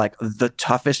elderly are the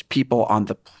toughest people on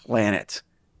the planet.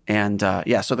 And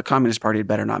so the Communist Party had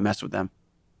better not mess with them.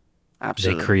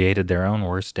 Absolutely. They created their own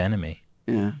worst enemy.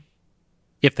 Yeah.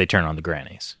 If they turn on the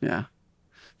grannies. Yeah.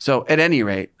 So at any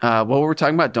rate, what were we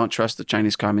talking about? Don't trust the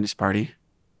Chinese Communist Party.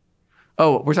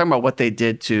 Oh, we're talking about what they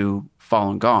did to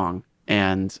Falun Gong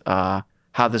and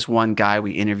how this one guy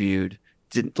we interviewed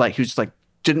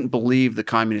didn't believe the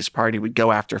Communist Party would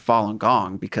go after Falun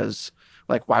Gong because,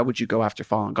 like, why would you go after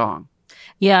Falun Gong?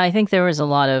 Yeah, I think there was a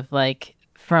lot of, like,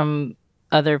 from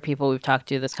other people we've talked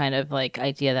to, this kind of, like,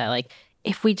 idea that, like,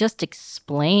 if we just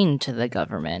explain to the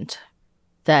government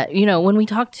that, you know, when we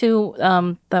talked to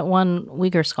that one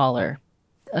Uyghur scholar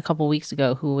a couple weeks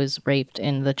ago who was raped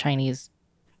in the Chinese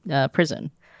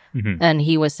prison, and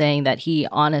he was saying that he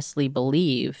honestly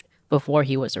believed before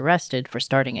he was arrested for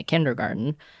starting a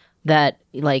kindergarten that,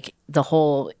 like, the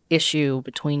whole issue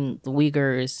between the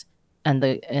Uyghurs and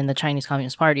the Chinese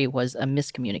Communist Party was a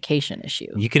miscommunication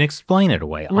issue. You can explain it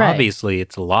away. Right. Obviously,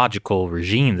 it's a logical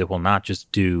regime that will not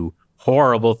just do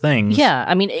horrible things. Yeah,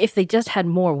 I mean, if they just had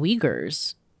more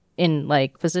Uyghurs in,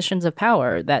 like, positions of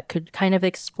power that could kind of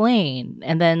explain,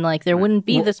 and then, like, there wouldn't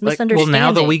be this misunderstanding. Well,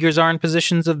 now the Uyghurs are in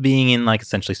positions of being in, like,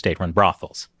 essentially state-run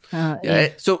brothels.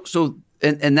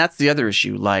 And that's the other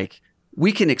issue. Like,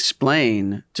 we can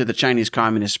explain to the Chinese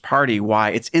Communist Party why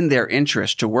it's in their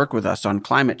interest to work with us on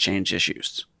climate change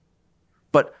issues.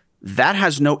 But that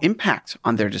has no impact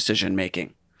on their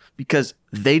decision-making because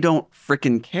they don't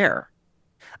frickin' care.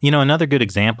 You know, another good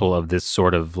example of this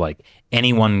sort of, like,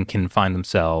 anyone can find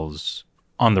themselves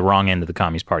on the wrong end of the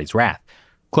Communist Party's wrath.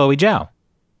 Chloe Zhao,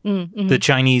 the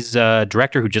Chinese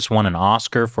director who just won an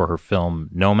Oscar for her film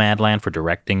Nomadland for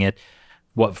directing it.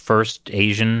 What, first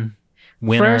Asian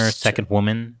winner, second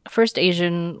woman? First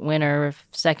Asian winner,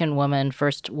 second woman,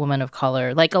 first woman of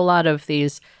color. Like, a lot of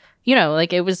these, you know,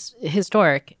 like, it was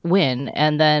historic win.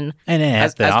 And then... And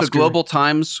as the Global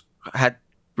Times had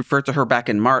referred to her back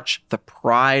in March, the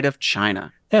pride of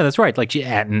China. Yeah, that's right. Like,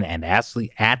 at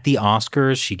the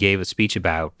Oscars, she gave a speech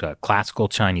about classical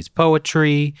Chinese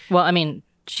poetry. Well, I mean,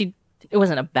 it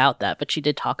wasn't about that, but she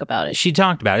did talk about it. She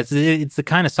talked about it. It's the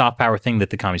kind of soft power thing that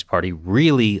the Communist Party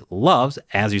really loves.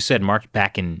 As you said, Matt,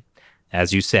 back in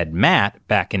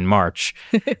March,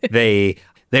 they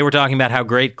were talking about how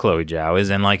great Chloe Zhao is,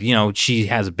 and, like, you know, she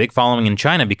has a big following in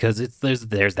China because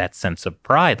there's that sense of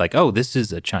pride, like, oh, this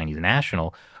is a Chinese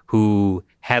national who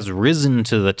has risen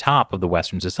to the top of the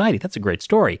Western society. That's a great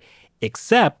story.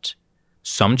 Except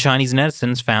some Chinese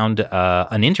netizens found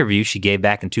an interview she gave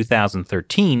back in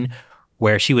 2013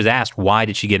 where she was asked why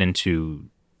did she get into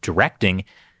directing,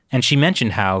 and she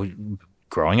mentioned how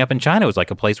growing up in China was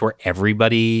like a place where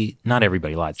not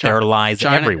everybody lies. There are lies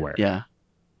China, everywhere. Yeah.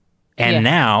 And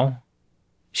now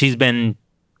she's been,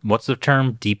 what's the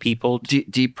term? De-peopled?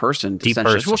 De-personed.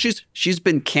 De-personed. Well, she's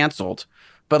been canceled.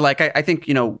 But, like, I think,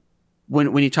 you know,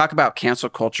 when you talk about cancel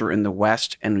culture in the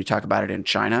West and we talk about it in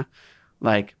China,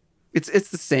 like, it's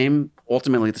the same,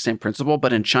 ultimately the same principle.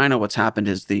 But in China, what's happened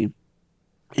is the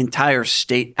entire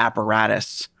state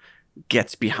apparatus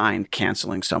gets behind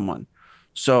canceling someone.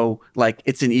 So, like,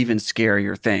 it's an even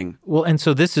scarier thing. Well, and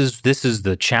so this is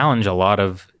the challenge a lot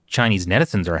of Chinese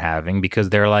netizens are having, because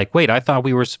they're like, wait, I thought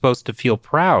we were supposed to feel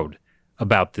proud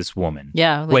about this woman.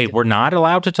 Yeah. Like, wait, we're not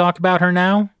allowed to talk about her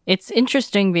now? It's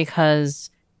interesting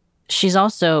because she's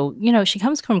also, you know, she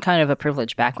comes from kind of a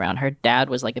privileged background. Her dad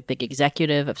was, like, a big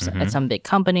executive at some big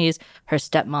companies. Her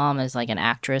stepmom is, like, an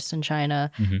actress in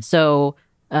China. So,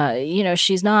 you know,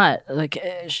 she's not, like,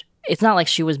 it's not like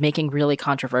she was making really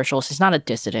controversial. She's not a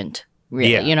dissident,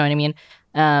 really. Yeah. You know what I mean?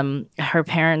 Her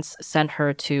parents sent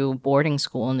her to boarding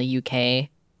school in the UK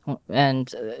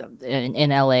and in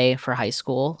LA for high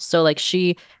school. So, like,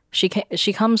 she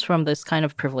comes from this kind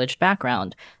of privileged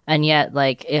background, and yet,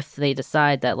 like, if they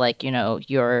decide that, like, you know,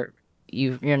 you're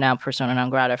now persona non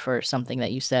grata for something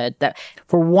that you said, that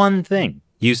for one thing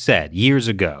you said years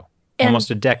ago,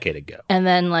 almost a decade ago, and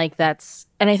then, like,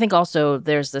 and I think also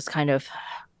there's this kind of,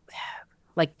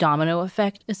 like, domino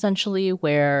effect, essentially,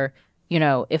 where, you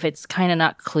know, if it's kind of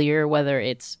not clear whether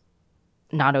it's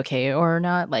not okay or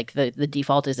not, like, the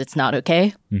default is it's not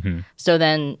okay. So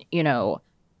then, you know,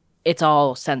 it's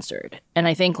all censored. And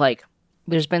I think, like,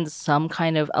 there's been some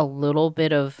kind of a little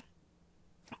bit of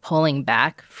pulling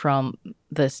back from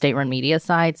the state-run media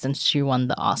side since she won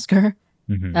the Oscar,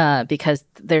 because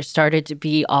there started to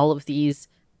be all of these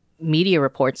media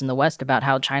reports in the West about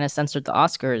how China censored the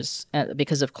Oscars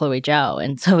because of Chloe Zhao.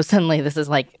 And so suddenly this is,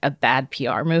 like, a bad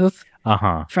PR move.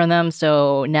 from them.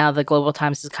 So now the Global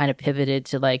Times has kind of pivoted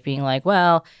to like being like,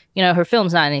 well, her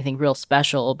film's not anything real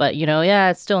special, but yeah,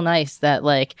 it's still nice that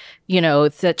like,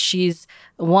 that she's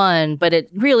won, but it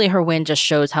really, her win just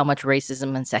shows how much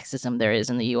racism and sexism there is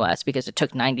in the US, because it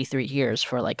took 93 years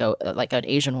for like an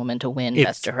Asian woman to win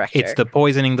Best Director. It's the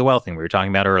poisoning the well thing we were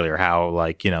talking about earlier, how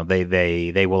like,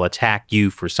 they will attack you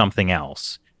for something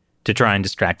else to try and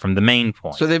distract from the main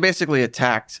point. So they basically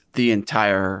attacked the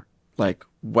entire like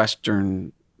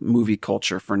Western movie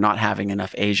culture for not having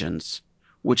enough Asians,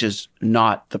 which is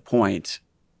not the point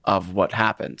of what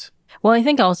happened. Well, I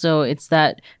think also it's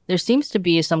that there seems to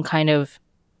be some kind of,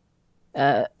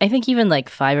 I think even like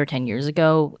 5 or 10 years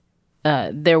ago,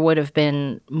 there would have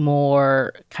been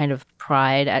more kind of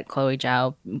pride at Chloe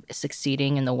Zhao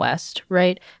succeeding in the West,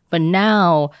 right? But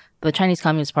now the Chinese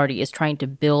Communist Party is trying to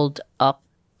build up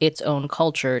its own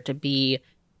culture to be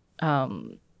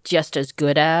just as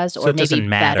good as, or maybe better. So it doesn't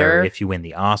matter if you win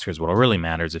the Oscars. What really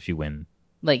matters if you win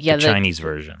the Chinese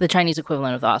version. The Chinese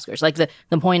equivalent of the Oscars. Like the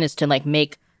point is to like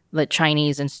make the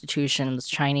Chinese institutions,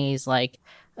 Chinese like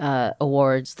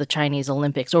awards, the Chinese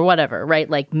Olympics or whatever, right?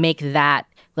 Like make that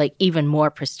like even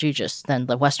more prestigious than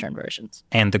the Western versions.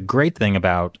 And the great thing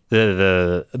about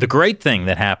the great thing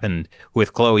that happened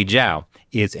with Chloe Zhao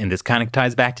is, and this kind of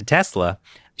ties back to Tesla,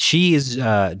 she is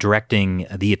directing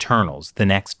The Eternals, the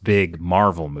next big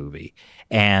Marvel movie.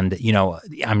 And,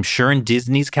 I'm sure in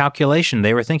Disney's calculation,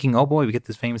 they were thinking, oh boy, we get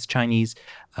this famous Chinese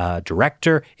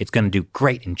director. It's going to do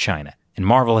great in China. And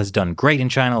Marvel has done great in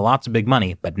China, lots of big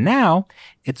money. But now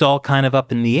it's all kind of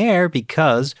up in the air,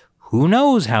 because who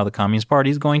knows how the Communist Party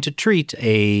is going to treat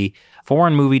a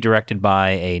foreign movie directed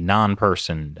by a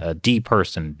non-person, a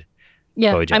depersoned.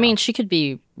 Yeah, I mean, she could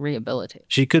be rehabilitated.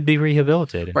 She could be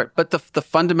rehabilitated. Right, but the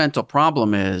fundamental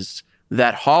problem is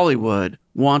that Hollywood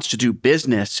wants to do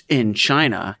business in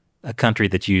China. A country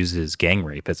that uses gang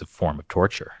rape as a form of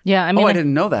torture. Yeah, I mean... Oh, I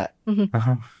didn't know that.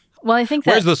 Mm-hmm. Well, I think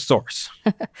that... Where's the source?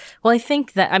 Well, I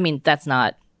think that, I mean, that's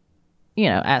not,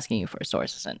 asking you for a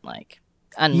source isn't, like,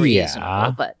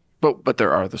 unreasonable, But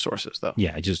there are the sources, though.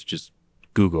 Yeah, just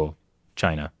Google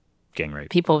China gang rape.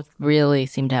 People really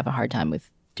seem to have a hard time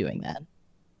with doing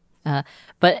that.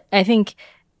 But I think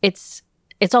it's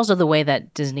also the way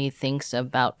that Disney thinks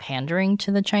about pandering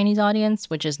to the Chinese audience,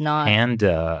 which is not...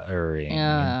 Pandering.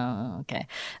 Okay.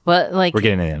 But, like... We're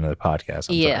getting to the end of the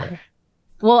podcast. I'm sorry.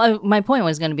 Well, my point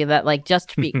was going to be that, like, just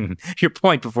to be... Your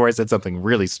point before I said something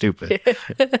really stupid.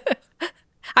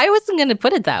 I wasn't going to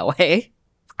put it that way.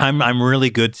 I'm really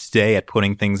good today at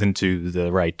putting things into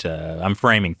the right... I'm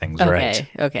framing things right.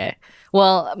 Okay.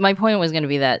 Well, my point was going to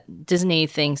be that Disney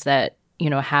thinks that,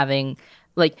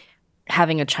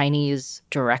 having a Chinese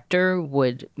director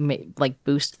would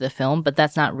boost the film, but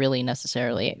that's not really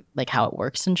necessarily like how it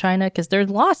works in China, because there's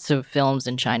lots of films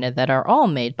in China that are all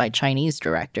made by Chinese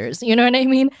directors. You know what I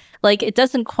mean? Like, it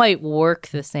doesn't quite work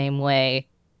the same way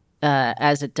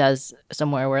as it does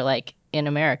somewhere where, like, in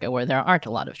America, where there aren't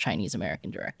a lot of Chinese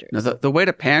American directors. Now, the way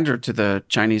to pander to the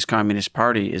Chinese Communist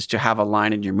Party is to have a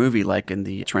line in your movie, like in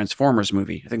the Transformers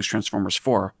movie, I think it's Transformers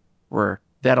 4, where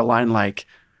they had a line like,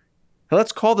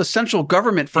 let's call the central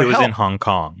government for help. It was in Hong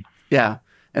Kong. Yeah.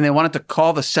 And they wanted to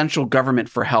call the central government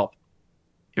for help.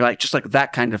 You're like, just like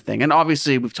that kind of thing. And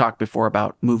obviously, we've talked before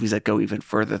about movies that go even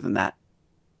further than that.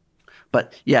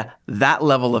 But yeah, that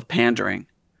level of pandering,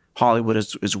 Hollywood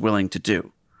is willing to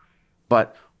do.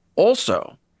 But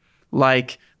also,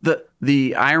 like,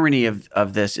 the irony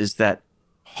of this is that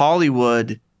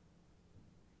Hollywood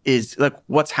is, like,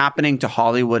 what's happening to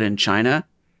Hollywood in China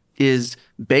is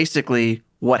basically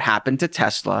what happened to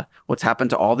Tesla, what's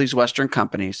happened to all these Western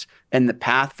companies. And the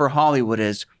path for Hollywood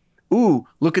is, ooh,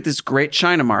 look at this great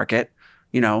China market.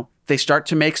 They start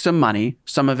to make some money.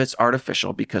 Some of it's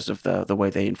artificial because of the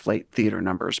way they inflate theater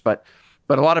numbers, but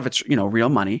a lot of it's, real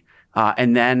money.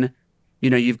 And then,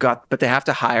 but they have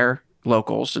to hire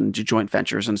locals and do joint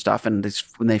ventures and stuff. And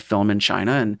when they film in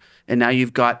China, and now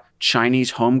you've got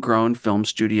Chinese homegrown film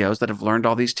studios that have learned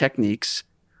all these techniques.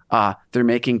 They're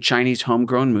making Chinese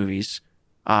homegrown movies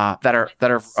that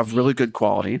are of really good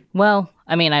quality. Well,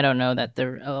 I mean, I don't know that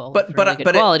they're really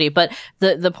good quality, but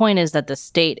the point is that the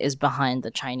state is behind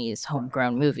the Chinese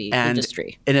homegrown movie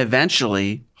industry. And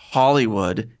eventually,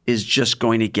 Hollywood is just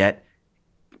going to get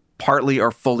partly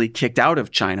or fully kicked out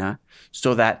of China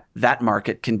so that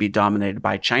market can be dominated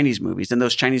by Chinese movies. And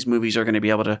those Chinese movies are going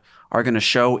to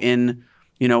show in,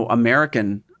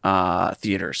 American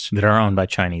theaters Mm-hmm. that are owned by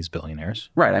Chinese billionaires.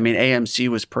 Right. I mean, AMC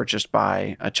was purchased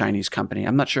by a Chinese company.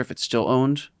 I'm not sure if it's still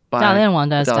owned by Dalian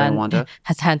Wanda. Wanda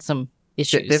Has had some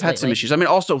issues. They've had some issues. I mean,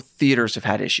 also theaters have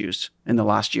had issues in the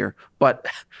last year. But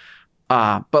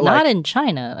But Not like, in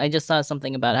China. I just saw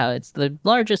something about how it's the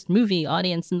largest movie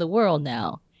audience in the world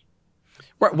now.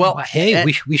 well, Hey, and-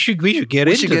 we should get we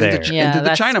into should get there. into Yeah, the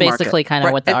that's China market. basically kind of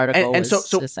Right. what the And- article and was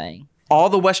so saying. all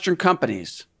the Western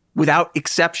companies, without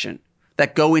exception,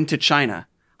 that go into China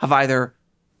have either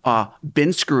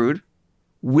been screwed,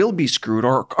 will be screwed,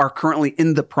 or are currently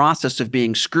in the process of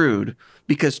being screwed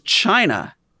because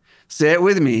China, say it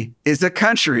with me, is a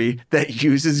country that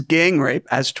uses gang rape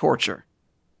as torture.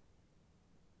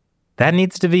 That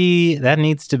needs to be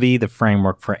the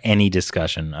framework for any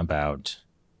discussion about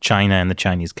China and the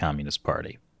Chinese Communist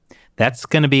Party. That's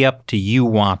going to be up to you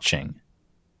watching.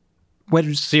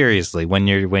 Seriously, when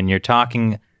you're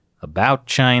talking about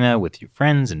China with your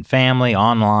friends and family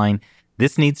online,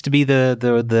 this needs to be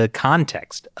the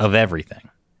context of everything.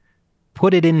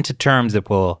 Put it into terms that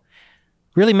will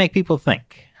really make people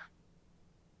think.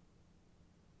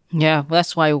 Yeah,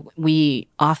 that's why we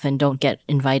often don't get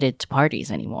invited to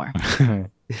parties anymore. Yeah.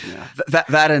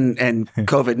 That and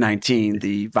COVID-19,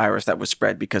 the virus that was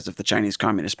spread because of the Chinese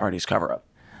Communist Party's cover-up.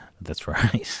 That's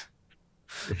right.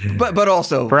 But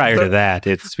also Prior to that,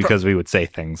 it's because we would say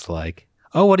things like,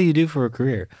 "Oh, what do you do for a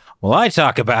career?" Well, I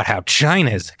talk about how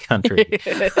China is a country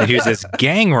that uses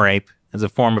gang rape as a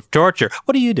form of torture.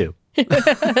 What do you do?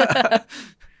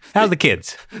 How's the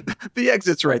kids? the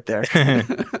exit's right there.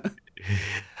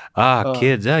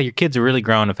 Kids. Your kids are really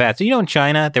growing fast. So, in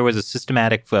China, there was a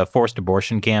systematic forced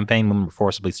abortion campaign. Women were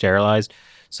forcibly sterilized.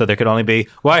 So there could only be,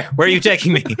 why? Where are you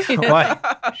taking me? Why?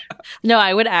 No,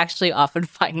 I would actually often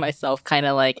find myself kind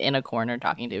of like in a corner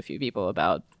talking to a few people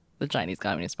about the Chinese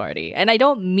Communist Party. And I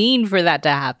don't mean for that to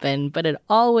happen, but it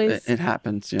always It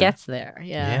happens. Yeah. gets there.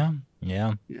 Yeah.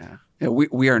 Yeah. Yeah.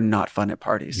 We are not fun at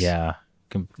parties. Yeah.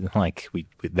 Like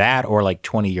that or like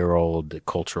 20-year-old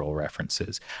cultural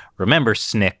references. Remember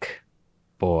Snick?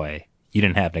 Boy, you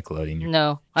didn't have Nickelodeon. Your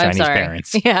No, I'm Chinese sorry.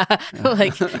 parents. Yeah,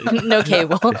 like no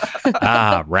cable.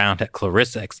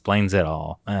 Clarissa explains it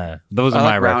all. Those are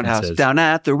my Roundhouse. references. Down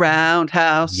at the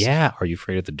Roundhouse. Yeah. Are You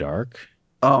Afraid of the Dark?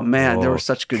 Oh man, there Oh, were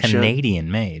such good shows. Canadian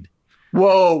made.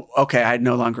 Whoa. Okay, I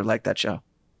no longer like that show.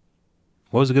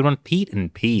 What was a good one? Pete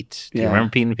and Pete. Do you Yeah. remember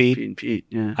Pete and Pete? Pete and Pete.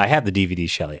 Yeah. I have the DVD,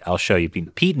 Shelley. I'll show you.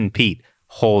 Pete and Pete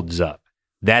holds up.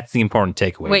 That's the important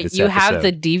takeaway. of Wait, this you have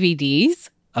episode. the DVDs?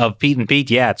 Of Pete and Pete?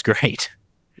 Yeah, it's great.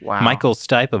 Wow. Michael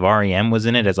Stipe of REM was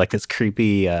in it as like this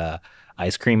creepy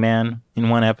ice cream man in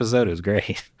one episode. It was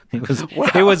great.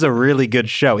 It was a really good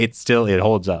show. It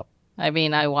holds up. I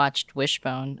mean, I watched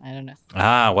Wishbone. I don't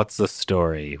know. What's the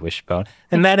story, Wishbone?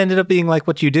 And that ended up being like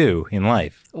what you do in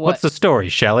life. What's the story,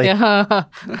 Shelley? Yeah,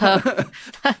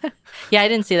 I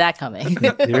didn't see that coming.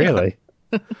 Really?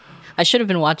 I should have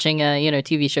been watching,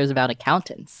 TV shows about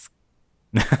accountants.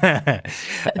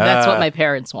 That's what my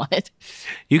parents wanted.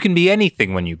 You can be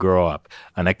anything when you grow up,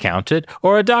 an accountant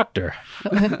or a doctor.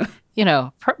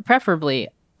 Preferably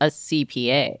a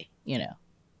CPA.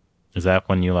 Is that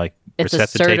when you like It's a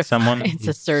resuscitate someone? It's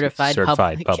a certified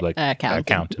public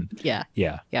accountant. Yeah.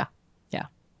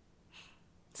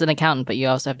 It's an accountant, but you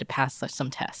also have to pass some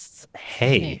tests.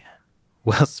 Hey.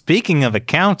 Well, speaking of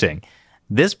accounting,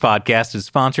 this podcast is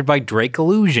sponsored by Drake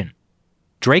Illusion.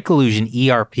 Drake Illusion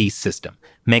ERP system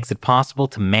makes it possible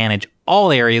to manage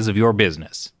all areas of your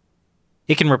business.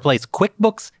 It can replace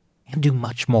QuickBooks and do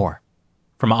much more,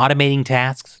 from automating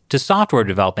tasks to software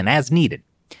development as needed.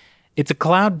 It's a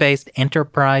cloud-based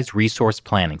enterprise resource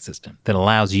planning system that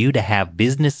allows you to have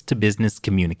business-to-business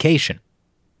communication.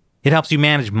 It helps you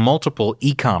manage multiple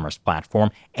e-commerce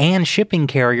platforms and shipping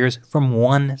carriers from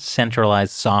one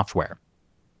centralized software.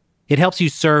 It helps you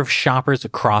serve shoppers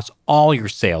across all your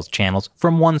sales channels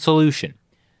from one solution.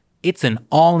 It's an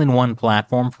all-in-one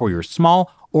platform for your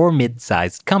small or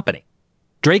mid-sized company.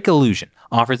 Drake Illusion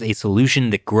offers a solution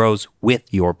that grows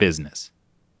with your business.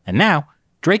 And now,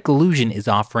 Drake Illusion is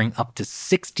offering up to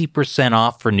 60%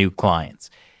 off for new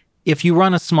clients. If you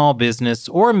run a small business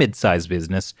or a mid-sized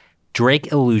business,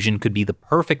 Drake Illusion could be the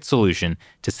perfect solution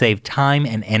to save time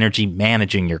and energy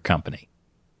managing your company.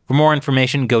 For more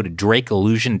information, go to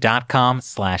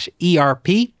drakeillusion.com/ERP.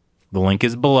 The link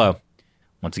is below.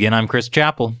 Once again, I'm Chris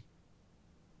Chappell.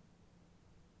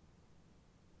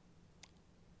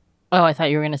 Oh, I thought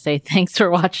you were going to say thanks for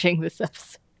watching this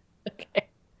episode. Okay.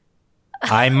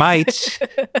 I might,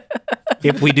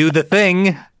 if we do the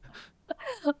thing.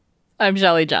 I'm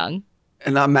Shelley Jung.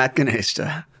 And I'm Matt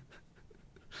Ganesta.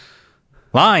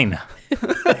 Line.